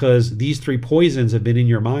 because these three poisons have been in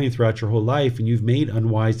your mind throughout your whole life, and you've made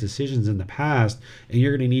unwise decisions in the past, and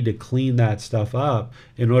you're going to need to clean that stuff up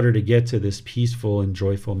in order to get to this peaceful and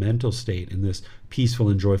joyful mental state and this peaceful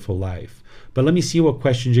and joyful life. But let me see what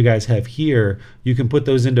questions you guys have here. You can put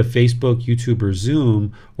those into Facebook, YouTube, or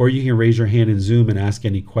Zoom, or you can raise your hand in Zoom and ask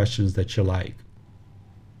any questions that you like.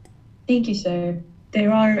 Thank you, sir.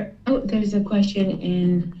 There's a question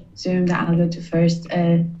in Zoom that I'll go to first.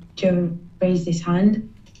 Joe raised his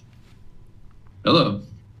hand. Hello.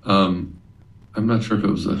 I'm not sure if it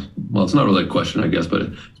was it's not really a question, I guess, but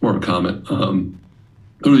it's more of a comment.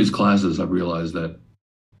 Through these classes, I've realized that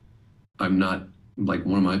I'm not like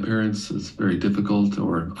one of my parents is very difficult,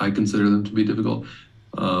 or I consider them to be difficult.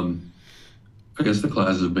 I guess the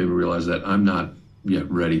classes have made me realize that I'm not yet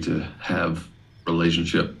ready to have a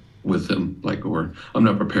relationship with them, or I'm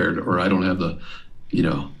not prepared, or I don't have the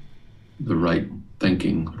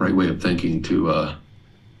right way of thinking to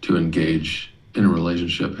engage in a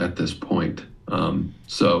relationship at this point.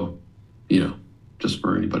 So, just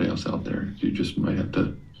for anybody else out there, you just might have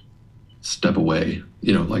to step away,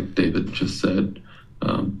 like David just said.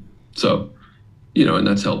 And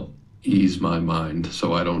that's helped ease my mind,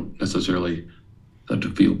 so I don't necessarily have to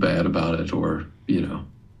feel bad about it, or,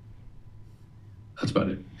 that's about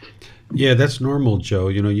it. Yeah, that's normal, Joe.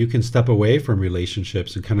 You can step away from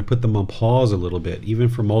relationships and kind of put them on pause a little bit, even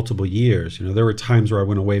for multiple years. There were times where I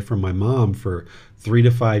went away from my mom for 3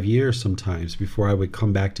 to 5 years sometimes before I would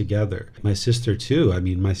come back together. My sister too.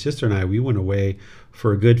 My sister and I, we went away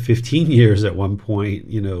for a good 15 years at one point,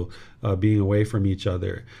 being away from each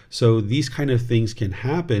other. So these kind of things can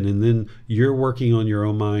happen, and then you're working on your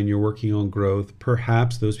own mind, you're working on growth.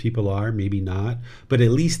 Perhaps those people are, maybe not, but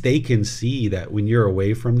at least they can see that when you're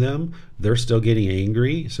away from them, they're still getting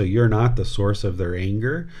angry, so you're not the source of their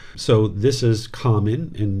anger. So this is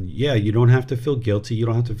common, and yeah, you don't have to feel guilty, you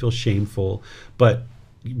don't have to feel shameful, but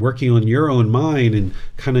working on your own mind and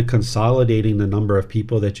kind of consolidating the number of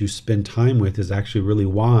people that you spend time with is actually really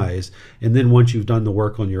wise. And then once you've done the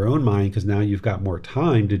work on your own mind, because now you've got more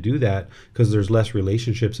time to do that because there's less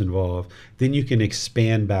relationships involved, then you can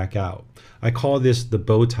expand back out. I call this the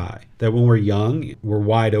bow tie, that when we're young, we're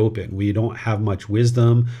wide open. We don't have much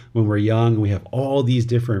wisdom when we're young. We have all these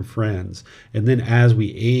different friends. And then as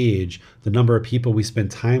we age, the number of people we spend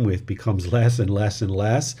time with becomes less and less and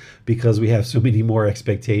less because we have so many more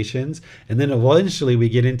expectations. And then eventually we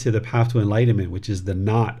get into the path to enlightenment, which is the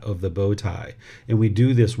knot of the bow tie. And we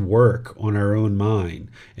do this work on our own mind.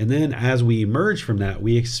 And then as we emerge from that,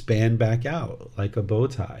 we expand back out like a bow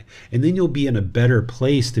tie. And then you'll be in a better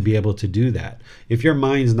place to be able to do that. If your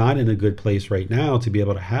mind's not in a good place right now to be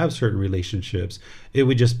able to have certain relationships, it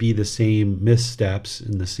would just be the same missteps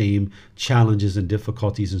and the same challenges and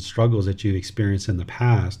difficulties and struggles that you've experienced in the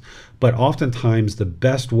past. But oftentimes the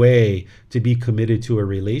best way to be committed to a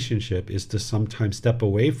relationship is to sometimes step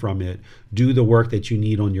away from it, do the work that you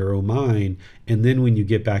need on your own mind, and then when you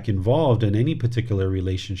get back involved in any particular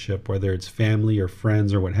relationship, whether it's family or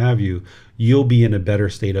friends or what have you, you'll be in a better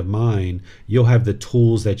state of mind. You'll have the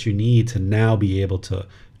tools that you need to now be able to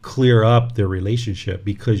clear up the relationship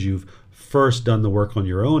because you've first done the work on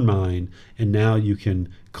your own mind, and now you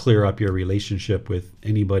can clear up your relationship with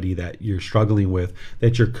anybody that you're struggling with,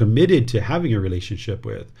 that you're committed to having a relationship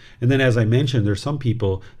with. And then, as I mentioned, there's some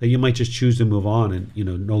people that you might just choose to move on and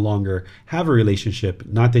no longer have a relationship.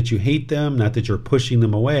 Not that you hate them, not that you're pushing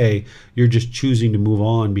them away, you're just choosing to move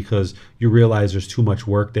on because you realize there's too much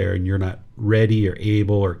work there and you're not ready or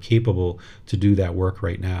able or capable to do that work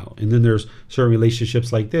right now. And then there's certain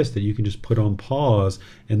relationships like this that you can just put on pause,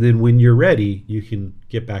 and then when you're ready, you can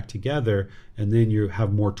get back together, and then you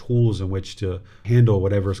have more tools in which to handle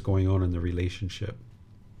whatever's going on in the relationship.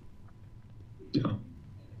 Yeah.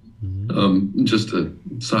 Mm-hmm. Just a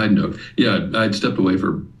side note. Yeah, I'd stepped away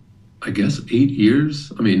for, I guess, 8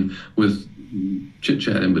 years. With chit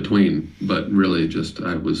chat in between, but really just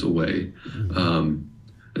I was away. Mm-hmm.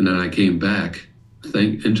 And then I came back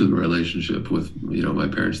into the relationship with, my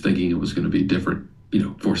parents, thinking it was going to be different,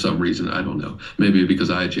 for some reason. I don't know. Maybe because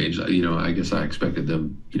I changed, I guess I expected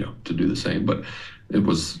them, to do the same, but it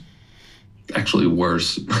was actually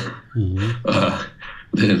worse mm-hmm.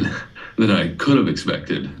 than I could have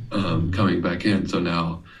expected coming back in. So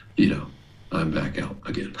now, I'm back out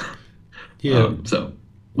again. Yeah.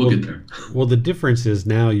 we'll get there. Well, the difference is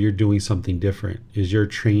now you're doing something different. Is you're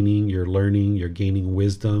training, you're learning, you're gaining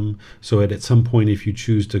wisdom. So at some point, if you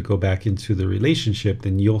choose to go back into the relationship,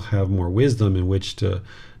 then you'll have more wisdom in which to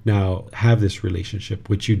now have this relationship,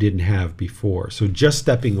 which you didn't have before. So just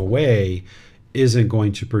stepping away isn't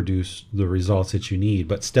going to produce the results that you need,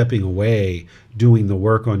 but stepping away, doing the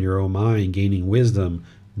work on your own mind, gaining wisdom,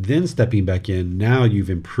 then stepping back in, now you've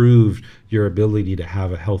improved your ability to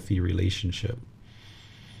have a healthy relationship.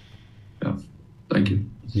 Yeah, thank you.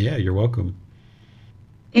 Yeah, you're welcome.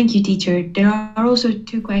 Thank you, teacher. There are also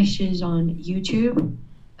 2 questions on YouTube.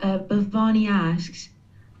 Bhavani asks,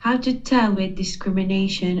 how to deal with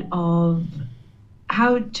discrimination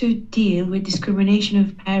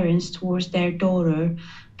of parents towards their daughter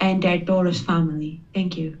and their daughter's family.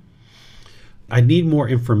 Thank you. I need more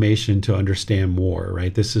information to understand more,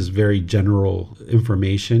 right? This is very general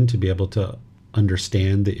information to be able to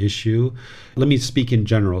understand the issue. Let me speak in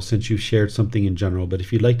general, since you've shared something in general, but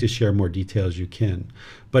if you'd like to share more details, you can.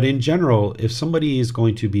 But in general, if somebody is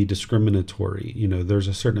going to be discriminatory, there's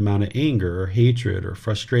a certain amount of anger or hatred or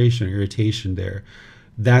frustration or irritation there,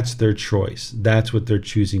 that's their choice. That's what they're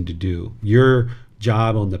choosing to do. Your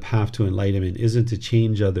job on the path to enlightenment isn't to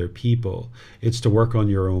change other people. It's to work on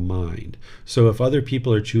your own mind. So if other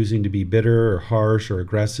people are choosing to be bitter or harsh or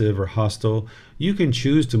aggressive or hostile, you can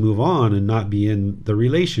choose to move on and not be in the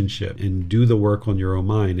relationship and do the work on your own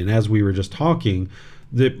mind. And as we were just talking,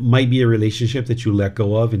 there might be a relationship that you let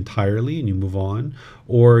go of entirely and you move on,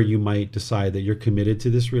 or you might decide that you're committed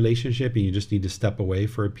to this relationship and you just need to step away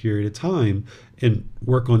for a period of time and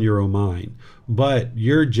work on your own mind. But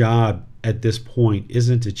your job at this point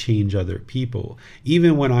isn't to change other people.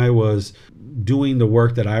 Even when I was doing the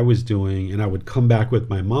work that I was doing and I would come back with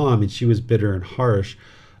my mom and she was bitter and harsh,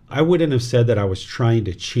 I wouldn't have said that I was trying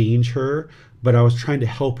to change her, but I was trying to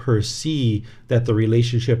help her see that the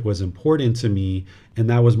relationship was important to me, and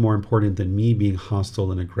that was more important than me being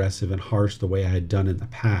hostile and aggressive and harsh the way I had done in the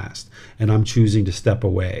past. And I'm choosing to step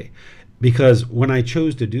away. Because when I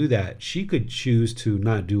chose to do that, she could choose to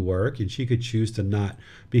not do work, and she could choose to not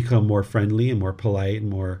become more friendly and more polite and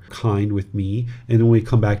more kind with me. And when we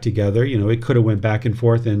come back together, it could have went back and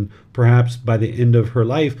forth, and perhaps by the end of her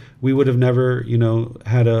life, we would have never,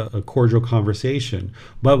 had a cordial conversation.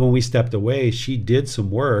 But when we stepped away, she did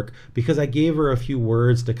some work because I gave her a few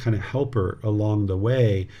words to kind of help her along the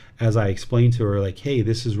way as I explained to her, like, hey,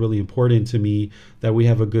 this is really important to me that we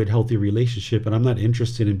have a good, healthy relationship, and I'm not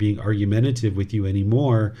interested in being argumentative with you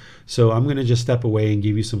anymore. So I'm going to just step away and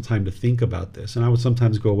give you some time to think about this. And I would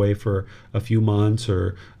sometimes go away for a few months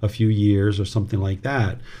or a few years or something like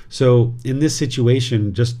that. So in this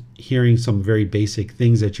situation, just hearing some very basic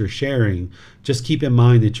things that you're sharing, just keep in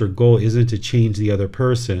mind that your goal isn't to change the other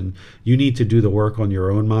person. You need to do the work on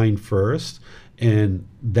your own mind first. And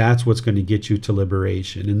that's what's going to get you to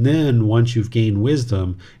liberation. And then once you've gained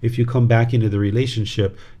wisdom, if you come back into the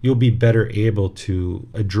relationship, you'll be better able to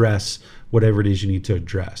address whatever it is you need to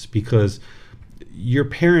address, because your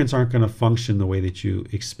parents aren't going to function the way that you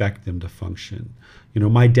expect them to function.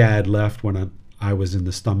 My dad left when I was in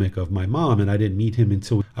the stomach of my mom, and I didn't meet him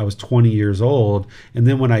until I was 20 years old. And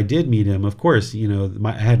then when I did meet him, of course,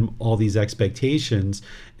 I had all these expectations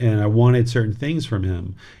and I wanted certain things from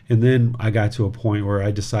him. And then I got to a point where I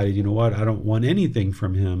decided, I don't want anything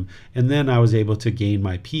from him. And then I was able to gain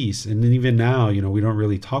my peace. And then even now, we don't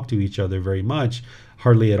really talk to each other very much,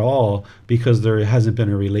 hardly at all, because there hasn't been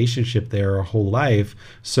a relationship there our whole life.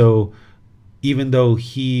 So even though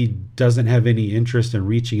he doesn't have any interest in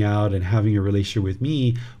reaching out and having a relationship with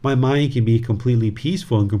me, my mind can be completely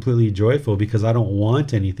peaceful and completely joyful because I don't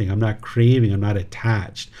want anything. I'm not craving, I'm not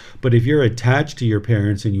attached. But if you're attached to your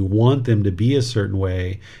parents and you want them to be a certain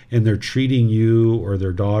way, and they're treating you or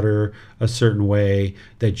their daughter a certain way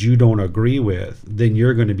that you don't agree with, then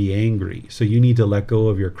you're going to be angry. So you need to let go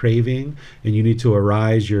of your craving, and you need to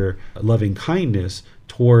arise your loving kindness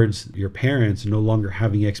towards your parents, no longer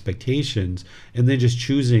having expectations, and then just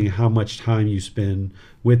choosing how much time you spend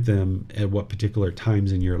with them at what particular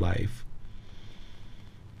times in your life.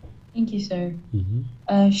 Thank you, sir.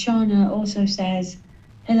 Shauna also says,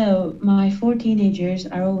 hello, my 4 teenagers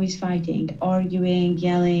are always fighting, arguing,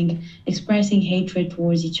 yelling, expressing hatred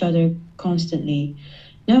towards each other constantly.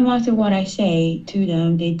 No matter what I say to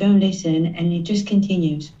them, they don't listen, and it just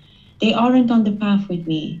continues. They aren't on the path with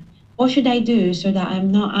me. What should I do so that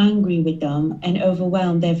I'm not angry with them and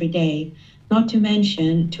overwhelmed every day? Not to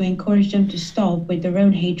mention to encourage them to stop with their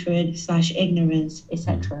own hatred/ignorance,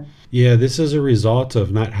 etc. Yeah, this is a result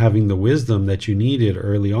of not having the wisdom that you needed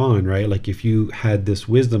early on, right? Like if you had this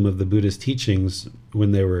wisdom of the Buddhist teachings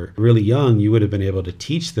when they were really young, you would have been able to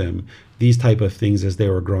teach them these type of things as they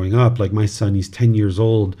were growing up. Like my son, he's 10 years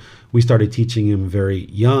old. We started teaching him very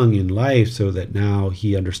young in life so that now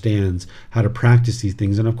he understands how to practice these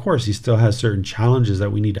things. And of course, he still has certain challenges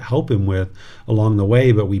that we need to help him with along the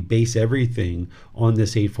way, but we base everything on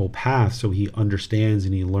this Eightfold Path so he understands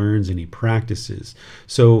and he learns and he practices.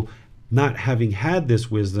 So not having had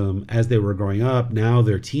this wisdom as they were growing up, now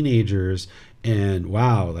they're teenagers, and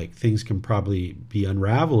wow, like things can probably be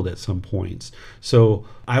unraveled at some points. So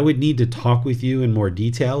I would need to talk with you in more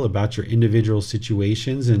detail about your individual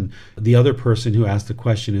situations, and the other person who asked the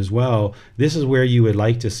question as well. This is where you would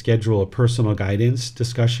like to schedule a personal guidance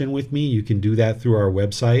discussion with me. You can do that through our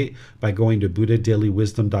website by going to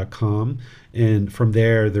buddhadailywisdom.com. And from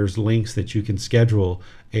there, there's links that you can schedule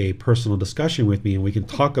a personal discussion with me, and we can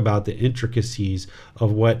talk about the intricacies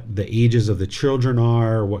of what the ages of the children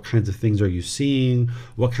are, what kinds of things are you seeing,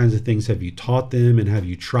 what kinds of things have you taught them, and have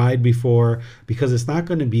you tried before? Because it's not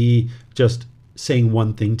going to be just saying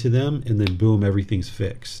one thing to them and then boom, everything's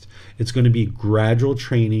fixed. It's going to be gradual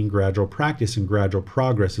training, gradual practice, and gradual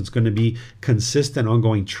progress. It's going to be consistent,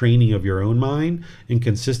 ongoing training of your own mind and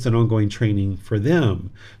consistent, ongoing training for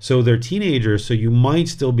them. So they're teenagers, so you might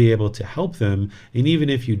still be able to help them. And even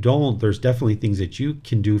if you don't, there's definitely things that you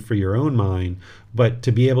can do for your own mind. But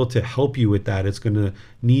to be able to help you with that, it's going to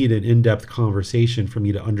need an in-depth conversation for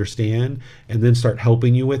me to understand and then start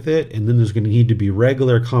helping you with it. And then there's going to need to be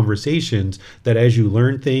regular conversations that as you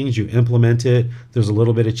learn things, you implement it, there's a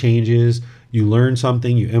little bit of changes. You learn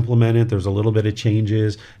something, you implement it, there's a little bit of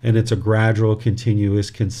changes, and it's a gradual,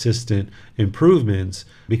 continuous, consistent improvements,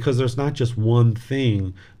 because there's not just one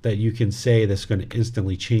thing that you can say that's going to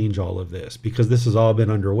instantly change all of this, because this has all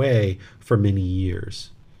been underway for many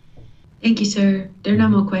years. Thank you, sir. There are no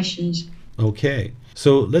more questions. Okay,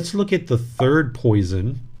 so let's look at the third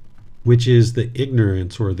poison, which is the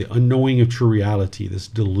ignorance or the unknowing of true reality, this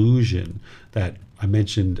delusion that I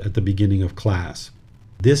mentioned at the beginning of class.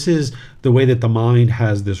 This is the way that the mind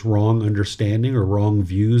has this wrong understanding or wrong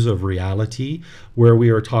views of reality, where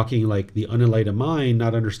we are talking like the unenlightened mind,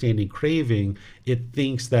 not understanding craving. It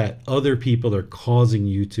thinks that other people are causing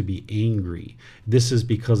you to be angry. This is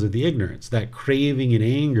because of the ignorance. That craving and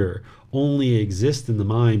anger only exist in the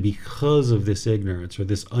mind because of this ignorance or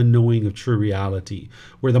this unknowing of true reality,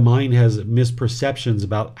 where the mind has misperceptions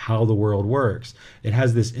about how the world works. It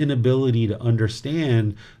has this inability to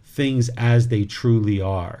understand things as they truly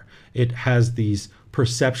are. It has these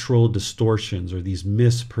perceptual distortions or these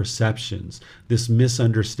misperceptions, this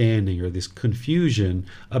misunderstanding or this confusion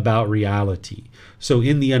about reality. So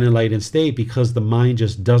in the unenlightened state, because the mind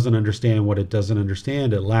just doesn't understand what it doesn't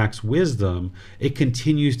understand, it lacks wisdom, it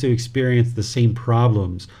continues to experience the same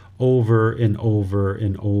problems over and over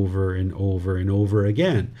and over and over and over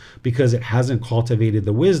again, because it hasn't cultivated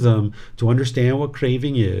the wisdom to understand what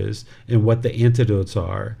craving is and what the antidotes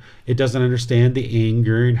are. It doesn't understand the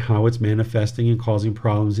anger and how it's manifesting and causing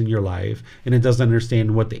problems in your life, and it doesn't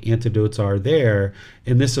understand what the antidotes are there.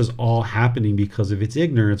 And this is all happening because of its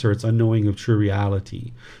ignorance or its unknowing of true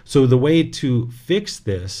reality. So the way to fix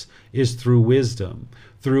this is through wisdom,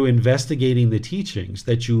 through investigating the teachings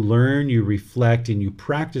that you learn, you reflect, and you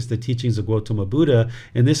practice the teachings of Gautama Buddha.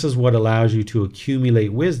 And this is what allows you to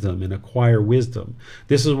accumulate wisdom and acquire wisdom.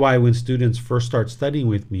 This is why when students first start studying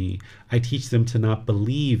with me, I teach them to not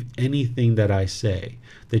believe anything that I say,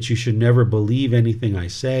 that you should never believe anything I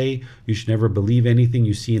say. You should never believe anything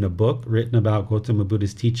you see in a book written about Gautama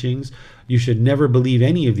Buddha's teachings. You should never believe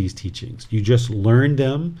any of these teachings. You just learn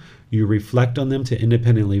them, you reflect on them to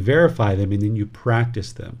independently verify them, and then you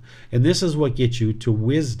practice them. And this is what gets you to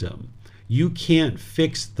wisdom. You can't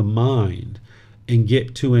fix the mind and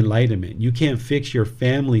get to enlightenment. You can't fix your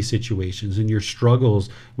family situations and your struggles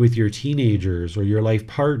with your teenagers or your life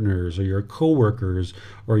partners or your coworkers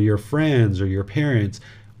or your friends or your parents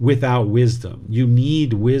without wisdom. You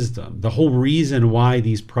need wisdom. The whole reason why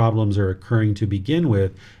these problems are occurring to begin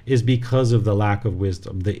with is because of the lack of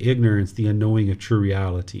wisdom, the ignorance, the unknowing of true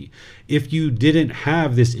reality. If you didn't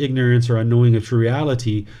have this ignorance or unknowing of true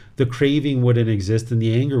reality, the craving wouldn't exist and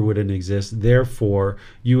the anger wouldn't exist. Therefore,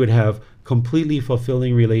 you would have completely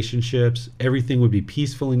fulfilling relationships. Everything would be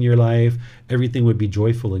peaceful in your life. Everything would be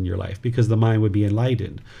joyful in your life because the mind would be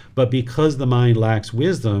enlightened. But because the mind lacks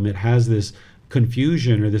wisdom, it has this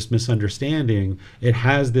confusion or this misunderstanding, it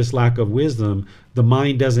has this lack of wisdom. The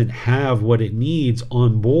mind doesn't have what it needs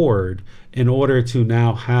on board in order to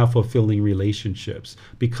now have fulfilling relationships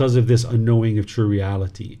because of this unknowing of true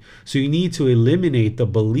reality. So you need to eliminate the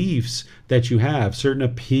beliefs that you have, certain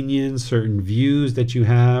opinions, certain views that you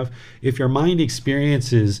have. If your mind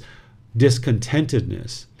experiences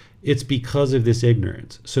discontentedness, it's because of this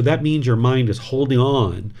ignorance. So that means your mind is holding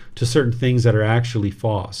on to certain things that are actually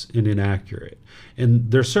false and inaccurate.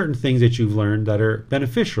 And there's certain things that you've learned that are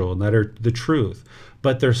beneficial and that are the truth.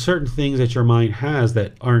 But there's certain things that your mind has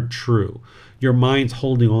that aren't true. Your mind's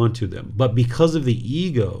holding on to them. But because of the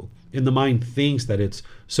ego, and the mind thinks that it's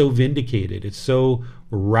so vindicated, it's so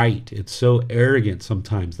right, it's so arrogant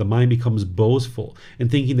sometimes. The mind becomes boastful and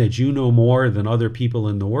thinking that you know more than other people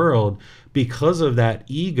in the world. Because of that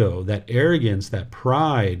ego, that arrogance, that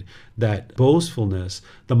pride, that boastfulness,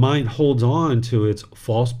 the mind holds on to its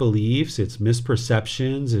false beliefs, its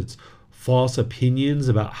misperceptions, its false opinions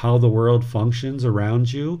about how the world functions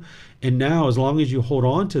around you. And now, as long as you hold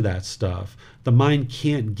on to that stuff, the mind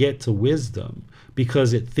can't get to wisdom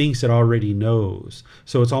because it thinks it already knows.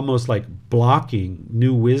 So it's almost like blocking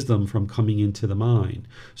new wisdom from coming into the mind.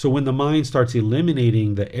 So when the mind starts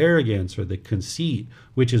eliminating the arrogance or the conceit,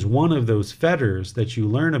 which is one of those fetters that you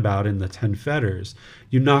learn about in the 10 fetters,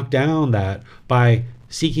 you knock down that by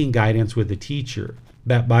seeking guidance with a teacher.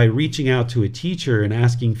 That by reaching out to a teacher and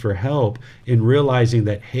asking for help and realizing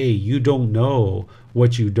that, hey, you don't know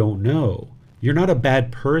what you don't know. You're not a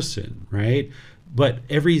bad person, right? But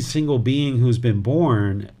every single being who's been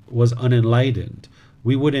born was unenlightened.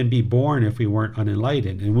 We wouldn't be born if we weren't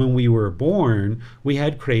unenlightened. And when we were born, we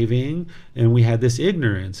had craving and we had this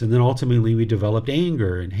ignorance. And then ultimately we developed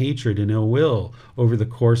anger and hatred and ill will over the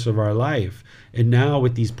course of our life. And now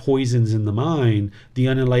with these poisons in the mind, the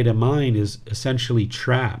unenlightened mind is essentially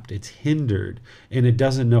trapped. It's hindered and it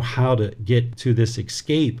doesn't know how to get to this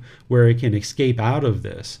escape where it can escape out of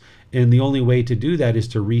this. And the only way to do that is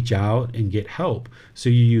to reach out and get help. So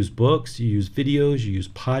you use books, you use videos, you use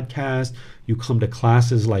podcasts, you come to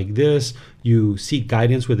classes like this, you seek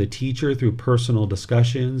guidance with a teacher through personal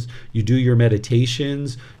discussions, you do your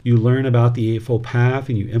meditations, you learn about the Eightfold Path,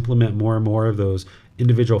 and you implement more and more of those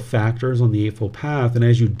individual factors on the Eightfold Path. And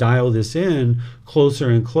as you dial this in closer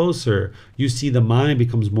and closer, you see the mind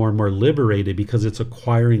becomes more and more liberated because it's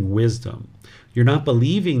acquiring wisdom. You're not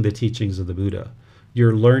believing the teachings of the Buddha.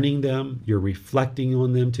 You're learning them, you're reflecting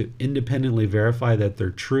on them to independently verify that they're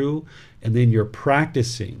true, and then you're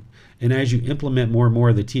practicing. And as you implement more and more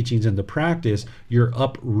of the teachings into practice, you're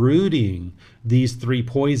uprooting these 3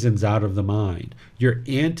 poisons out of the mind. You're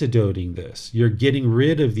antidoting this. You're getting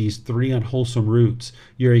rid of these 3 unwholesome roots.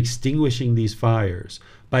 You're extinguishing these fires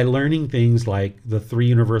by learning things like the 3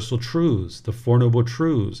 universal truths, the 4 noble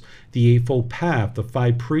truths, the Eightfold Path, the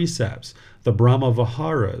 5 precepts, the Brahma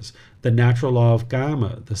Viharas, the natural law of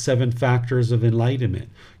Karma, the 7 factors of enlightenment.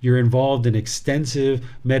 You're involved in extensive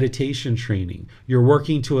meditation training. You're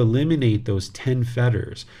working to eliminate those 10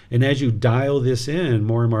 fetters. And as you dial this in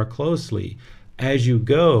more and more closely, as you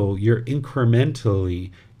go, you're incrementally,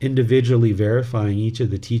 individually verifying each of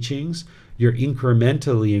the teachings. You're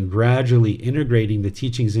incrementally and gradually integrating the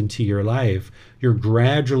teachings into your life. You're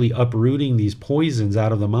gradually uprooting these poisons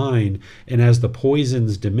out of the mind. And as the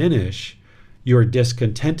poisons diminish, your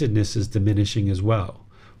discontentedness is diminishing as well.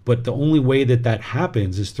 But the only way that that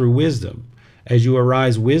happens is through wisdom. As you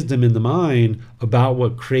arise wisdom in the mind about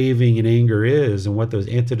what craving and anger is and what those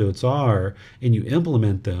antidotes are, and you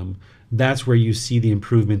implement them, that's where you see the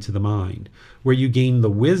improvement to the mind. Where you gain the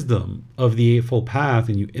wisdom of the Eightfold Path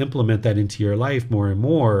and you implement that into your life more and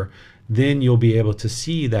more, then you'll be able to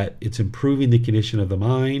see that it's improving the condition of the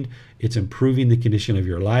mind, it's improving the condition of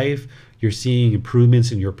your life, you're seeing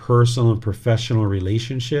improvements in your personal and professional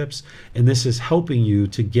relationships, and this is helping you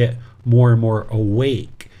to get more and more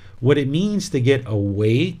awake. What it means to get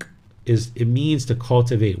awake is it means to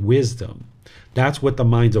cultivate wisdom. That's what the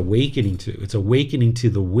mind's awakening to. It's awakening to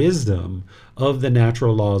the wisdom of the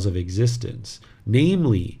natural laws of existence,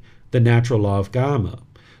 namely the natural law of Karma.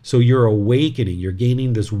 So you're awakening, you're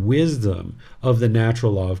gaining this wisdom of the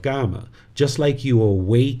natural law of Karma. Just like you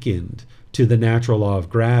awakened to the natural law of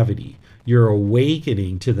gravity, you're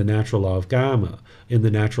awakening to the natural law of Karma and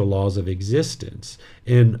the natural laws of existence.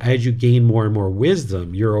 And as you gain more and more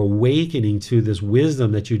wisdom, you're awakening to this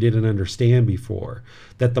wisdom that you didn't understand before,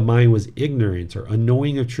 that the mind was ignorant or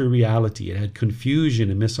unknowing of true reality. It had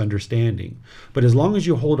confusion and misunderstanding. But as long as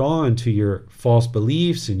you hold on to your false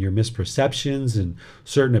beliefs and your misperceptions and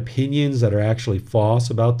certain opinions that are actually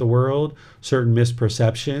false about the world, certain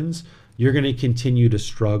misperceptions, you're going to continue to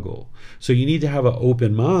struggle. So you need to have an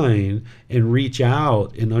open mind and reach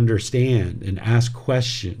out and understand and ask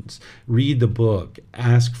questions. Read the book,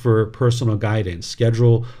 ask for personal guidance,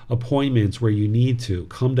 schedule appointments where you need to,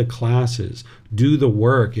 come to classes, do the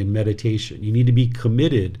work in meditation. You need to be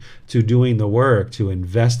committed to doing the work to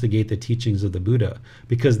investigate the teachings of the Buddha,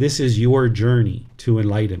 because this is your journey to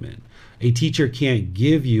enlightenment. A teacher can't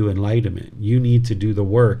give you enlightenment. You need to do the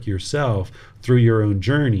work yourself through your own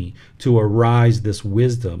journey to arise this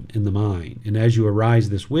wisdom in the mind. And as you arise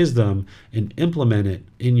this wisdom and implement it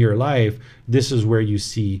in your life, this is where you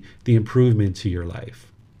see the improvement to your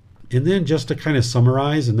life. And then just to kind of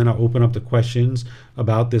summarize, and then I'll open up the questions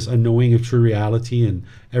about this unknowing of true reality and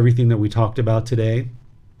everything that we talked about today.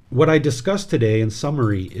 What I discussed today in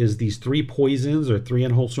summary is these 3 poisons or 3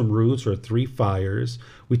 unwholesome roots or 3 fires.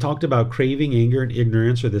 We talked about craving, anger, and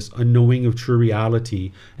ignorance, or this unknowing of true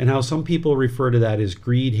reality, and how some people refer to that as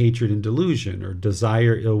greed, hatred, and delusion, or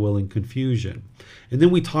desire, ill will, and confusion. And then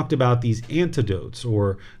we talked about these antidotes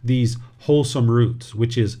or these wholesome roots,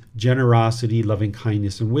 which is generosity, loving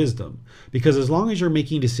kindness, and wisdom. Because as long as you're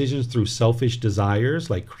making decisions through selfish desires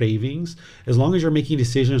like cravings, as long as you're making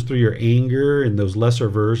decisions through your anger and those lesser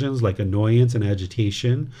versions like annoyance and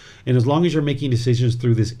agitation, and as long as you're making decisions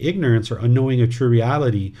through this ignorance or unknowing of true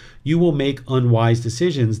reality, you will make unwise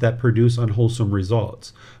decisions that produce unwholesome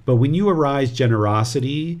results. But when you arise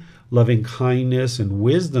generosity, loving kindness, and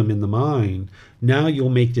wisdom in the mind, now you'll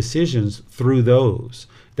make decisions through those.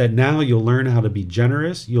 That now you'll learn how to be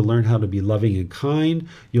generous, you'll learn how to be loving and kind,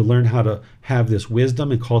 you'll learn how to have this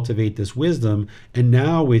wisdom and cultivate this wisdom. And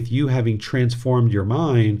now with you having transformed your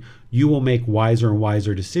mind, you will make wiser and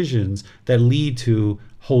wiser decisions that lead to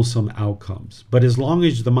wholesome outcomes. But as long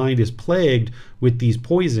as the mind is plagued with these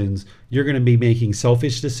poisons, you're going to be making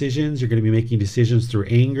selfish decisions, you're going to be making decisions through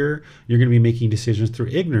anger, you're going to be making decisions through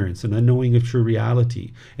ignorance and unknowing of true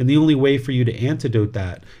reality. And the only way for you to antidote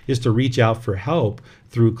that is to reach out for help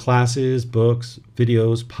through classes, books,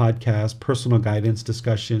 videos, podcasts, personal guidance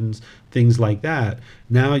discussions, things like that.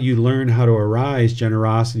 Now you learn how to arise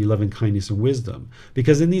generosity, loving kindness, and wisdom.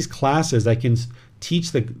 Because in these classes, I can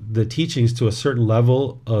teach the teachings to a certain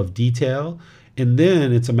level of detail, and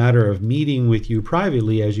then it's a matter of meeting with you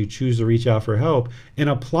privately as you choose to reach out for help and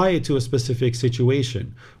apply it to a specific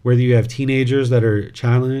situation. Whether you have teenagers that are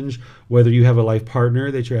challenged, whether you have a life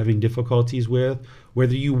partner that you're having difficulties with,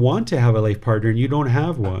 whether you want to have a life partner and you don't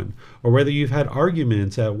have one, or whether you've had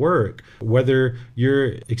arguments at work, whether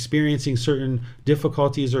you're experiencing certain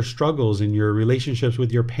difficulties or struggles in your relationships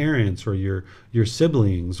with your parents or your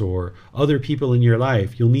siblings or other people in your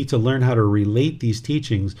life, you'll need to learn how to relate these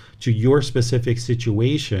teachings to your specific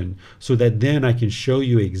situation so that then I can show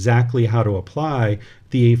you exactly how to apply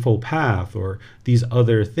the Eightfold Path or these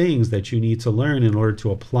other things that you need to learn in order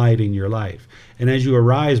to apply it in your life. And as you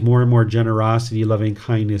arise more and more generosity, loving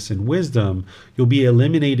kindness, and wisdom, you'll be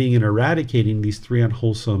eliminating and eradicating these 3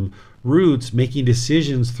 unwholesome roots, making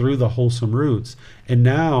decisions through the wholesome roots. And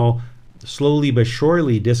now, slowly but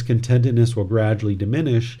surely, discontentedness will gradually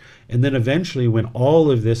diminish. And then eventually, when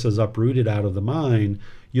all of this is uprooted out of the mind,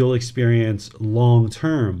 you'll experience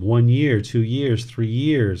long-term, 1 year, 2 years, 3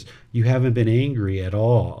 years. You haven't been angry at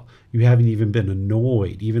all. You haven't even been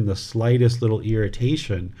annoyed. Even the slightest little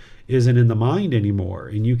irritation isn't in the mind anymore.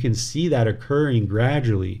 And you can see that occurring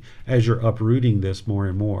gradually as you're uprooting this more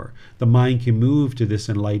and more. The mind can move to this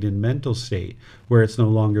enlightened mental state where it's no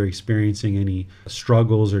longer experiencing any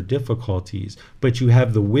struggles or difficulties, but you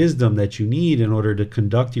have the wisdom that you need in order to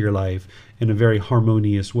conduct your life in a very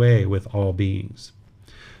harmonious way with all beings.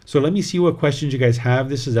 So let me see what questions you guys have.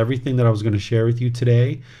 This is everything that I was going to share with you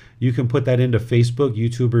today. You can put that into Facebook,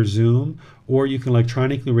 YouTube, or Zoom, or you can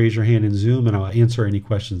electronically raise your hand in Zoom and I'll answer any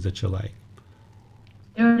questions that you like.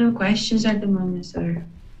 There are no questions at the moment, sir.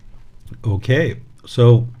 Okay,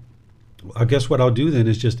 so I guess what I'll do then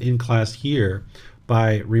is just in class here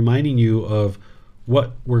by reminding you of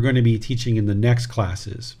what we're going to be teaching in the next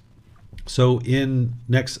classes. So in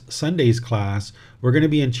next Sunday's class, we're going to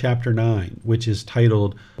be in chapter 9, which is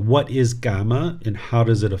titled, What is Gamma and How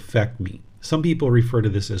Does It Affect Me? Some people refer to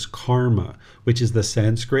this as karma, which is the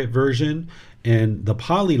Sanskrit version, and the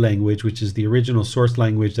Pali language, which is the original source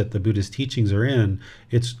language that the Buddhist teachings are in,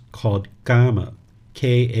 it's called Kamma,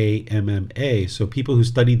 K-A-M-M-A. So people who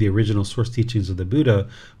study the original source teachings of the Buddha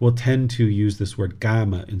will tend to use this word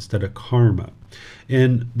Gamma instead of karma.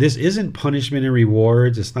 And this isn't punishment and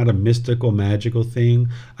rewards. It's not a mystical, magical thing.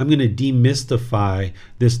 I'm going to demystify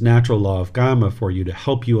this natural law of Gamma for you to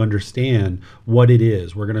help you understand what it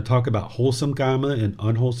is. We're going to talk about wholesome Gamma and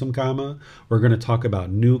unwholesome Gamma. We're going to talk about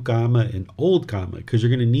new Gamma and old Gamma, because you're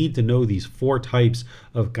going to need to know these 4 types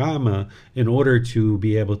of Gamma in order to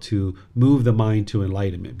be able to move the mind to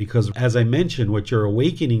enlightenment. Because as I mentioned, what you're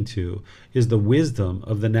awakening to is the wisdom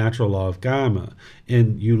of the natural law of Gamma,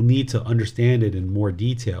 and you need to understand it in more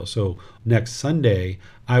detail. So next Sunday,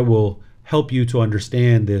 I will help you to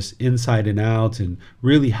understand this inside and out and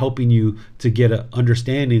really helping you to get an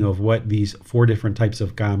understanding of what these 4 different types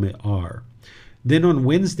of Gamma are. Then on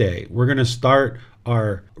Wednesday, we're going to start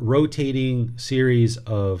our rotating series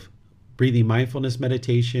of breathing mindfulness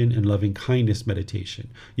meditation and loving kindness meditation.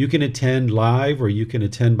 You can attend live or you can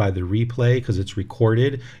attend by the replay because it's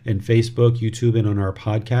recorded in Facebook, YouTube, and on our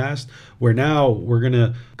podcast, where now we're going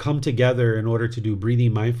to come together in order to do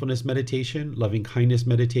breathing mindfulness meditation, loving kindness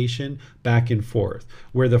meditation, back and forth.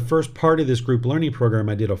 Where the first part of this group learning program,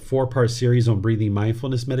 I did a 4-part series on breathing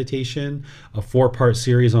mindfulness meditation, a 4-part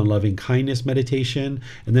series on loving kindness meditation,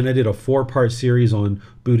 and then I did a 4-part series on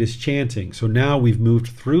Buddhist chanting. So now we've moved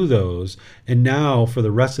through those, and now for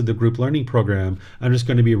the rest of the group learning program, I'm just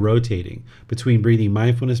going to be rotating between breathing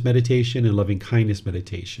mindfulness meditation and loving kindness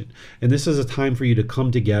meditation. And this is a time for you to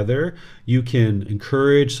come together. You can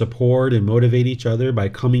encourage, support, and motivate each other by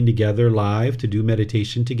coming together live to do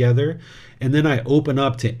meditation together. And then I open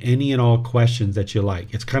up to any and all questions that you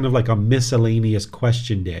like. It's kind of like a miscellaneous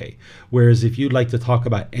question day. Whereas if you'd like to talk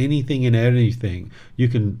about anything and anything, you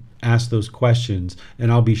can ask those questions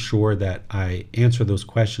and I'll be sure that I answer those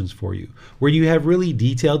questions for you. Where you have really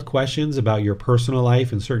detailed questions about your personal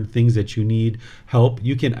life and certain things that you need help,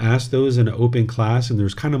 you can ask those in an open class, and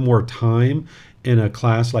there's kind of more time in a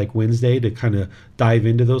class like Wednesday to kind of dive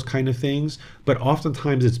into those kind of things. But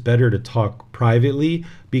oftentimes it's better to talk privately,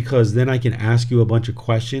 because then I can ask you a bunch of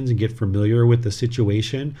questions and get familiar with the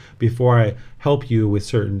situation before I help you with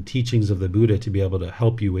certain teachings of the Buddha to be able to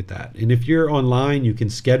help you with that. And if you're online, you can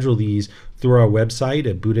schedule these through our website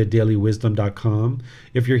at buddhadailywisdom.com.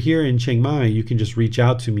 If you're here in Chiang Mai, you can just reach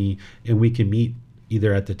out to me and we can meet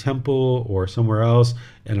either at the temple or somewhere else,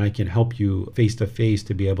 and I can help you face to face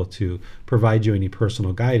to be able to provide you any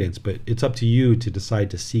personal guidance. But it's up to you to decide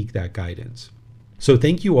to seek that guidance. So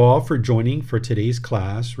thank you all for joining for today's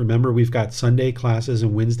class. Remember, we've got Sunday classes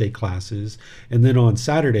and Wednesday classes, and then on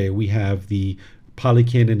Saturday we have the Pali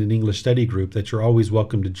Canon and English study group that you're always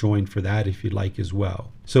welcome to join for that if you'd like as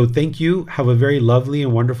well. So thank you. Have a very lovely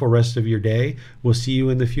and wonderful rest of your day. We'll see you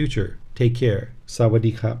in the future. Take care.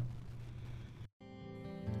 Sawadee krap.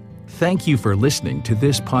 Thank you for listening to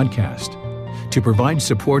this podcast. To provide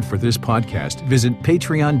support for this podcast, visit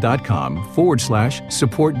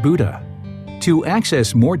patreon.com/support Buddha. To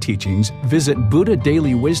access more teachings, visit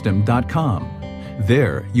buddhadailywisdom.com.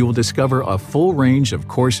 There, you will discover a full range of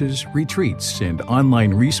courses, retreats, and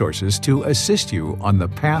online resources to assist you on the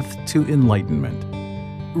path to enlightenment.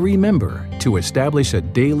 Remember to establish a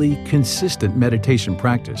daily, consistent meditation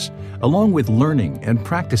practice, along with learning and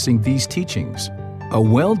practicing these teachings. A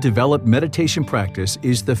well-developed meditation practice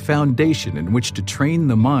is the foundation in which to train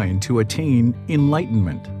the mind to attain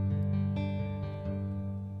enlightenment.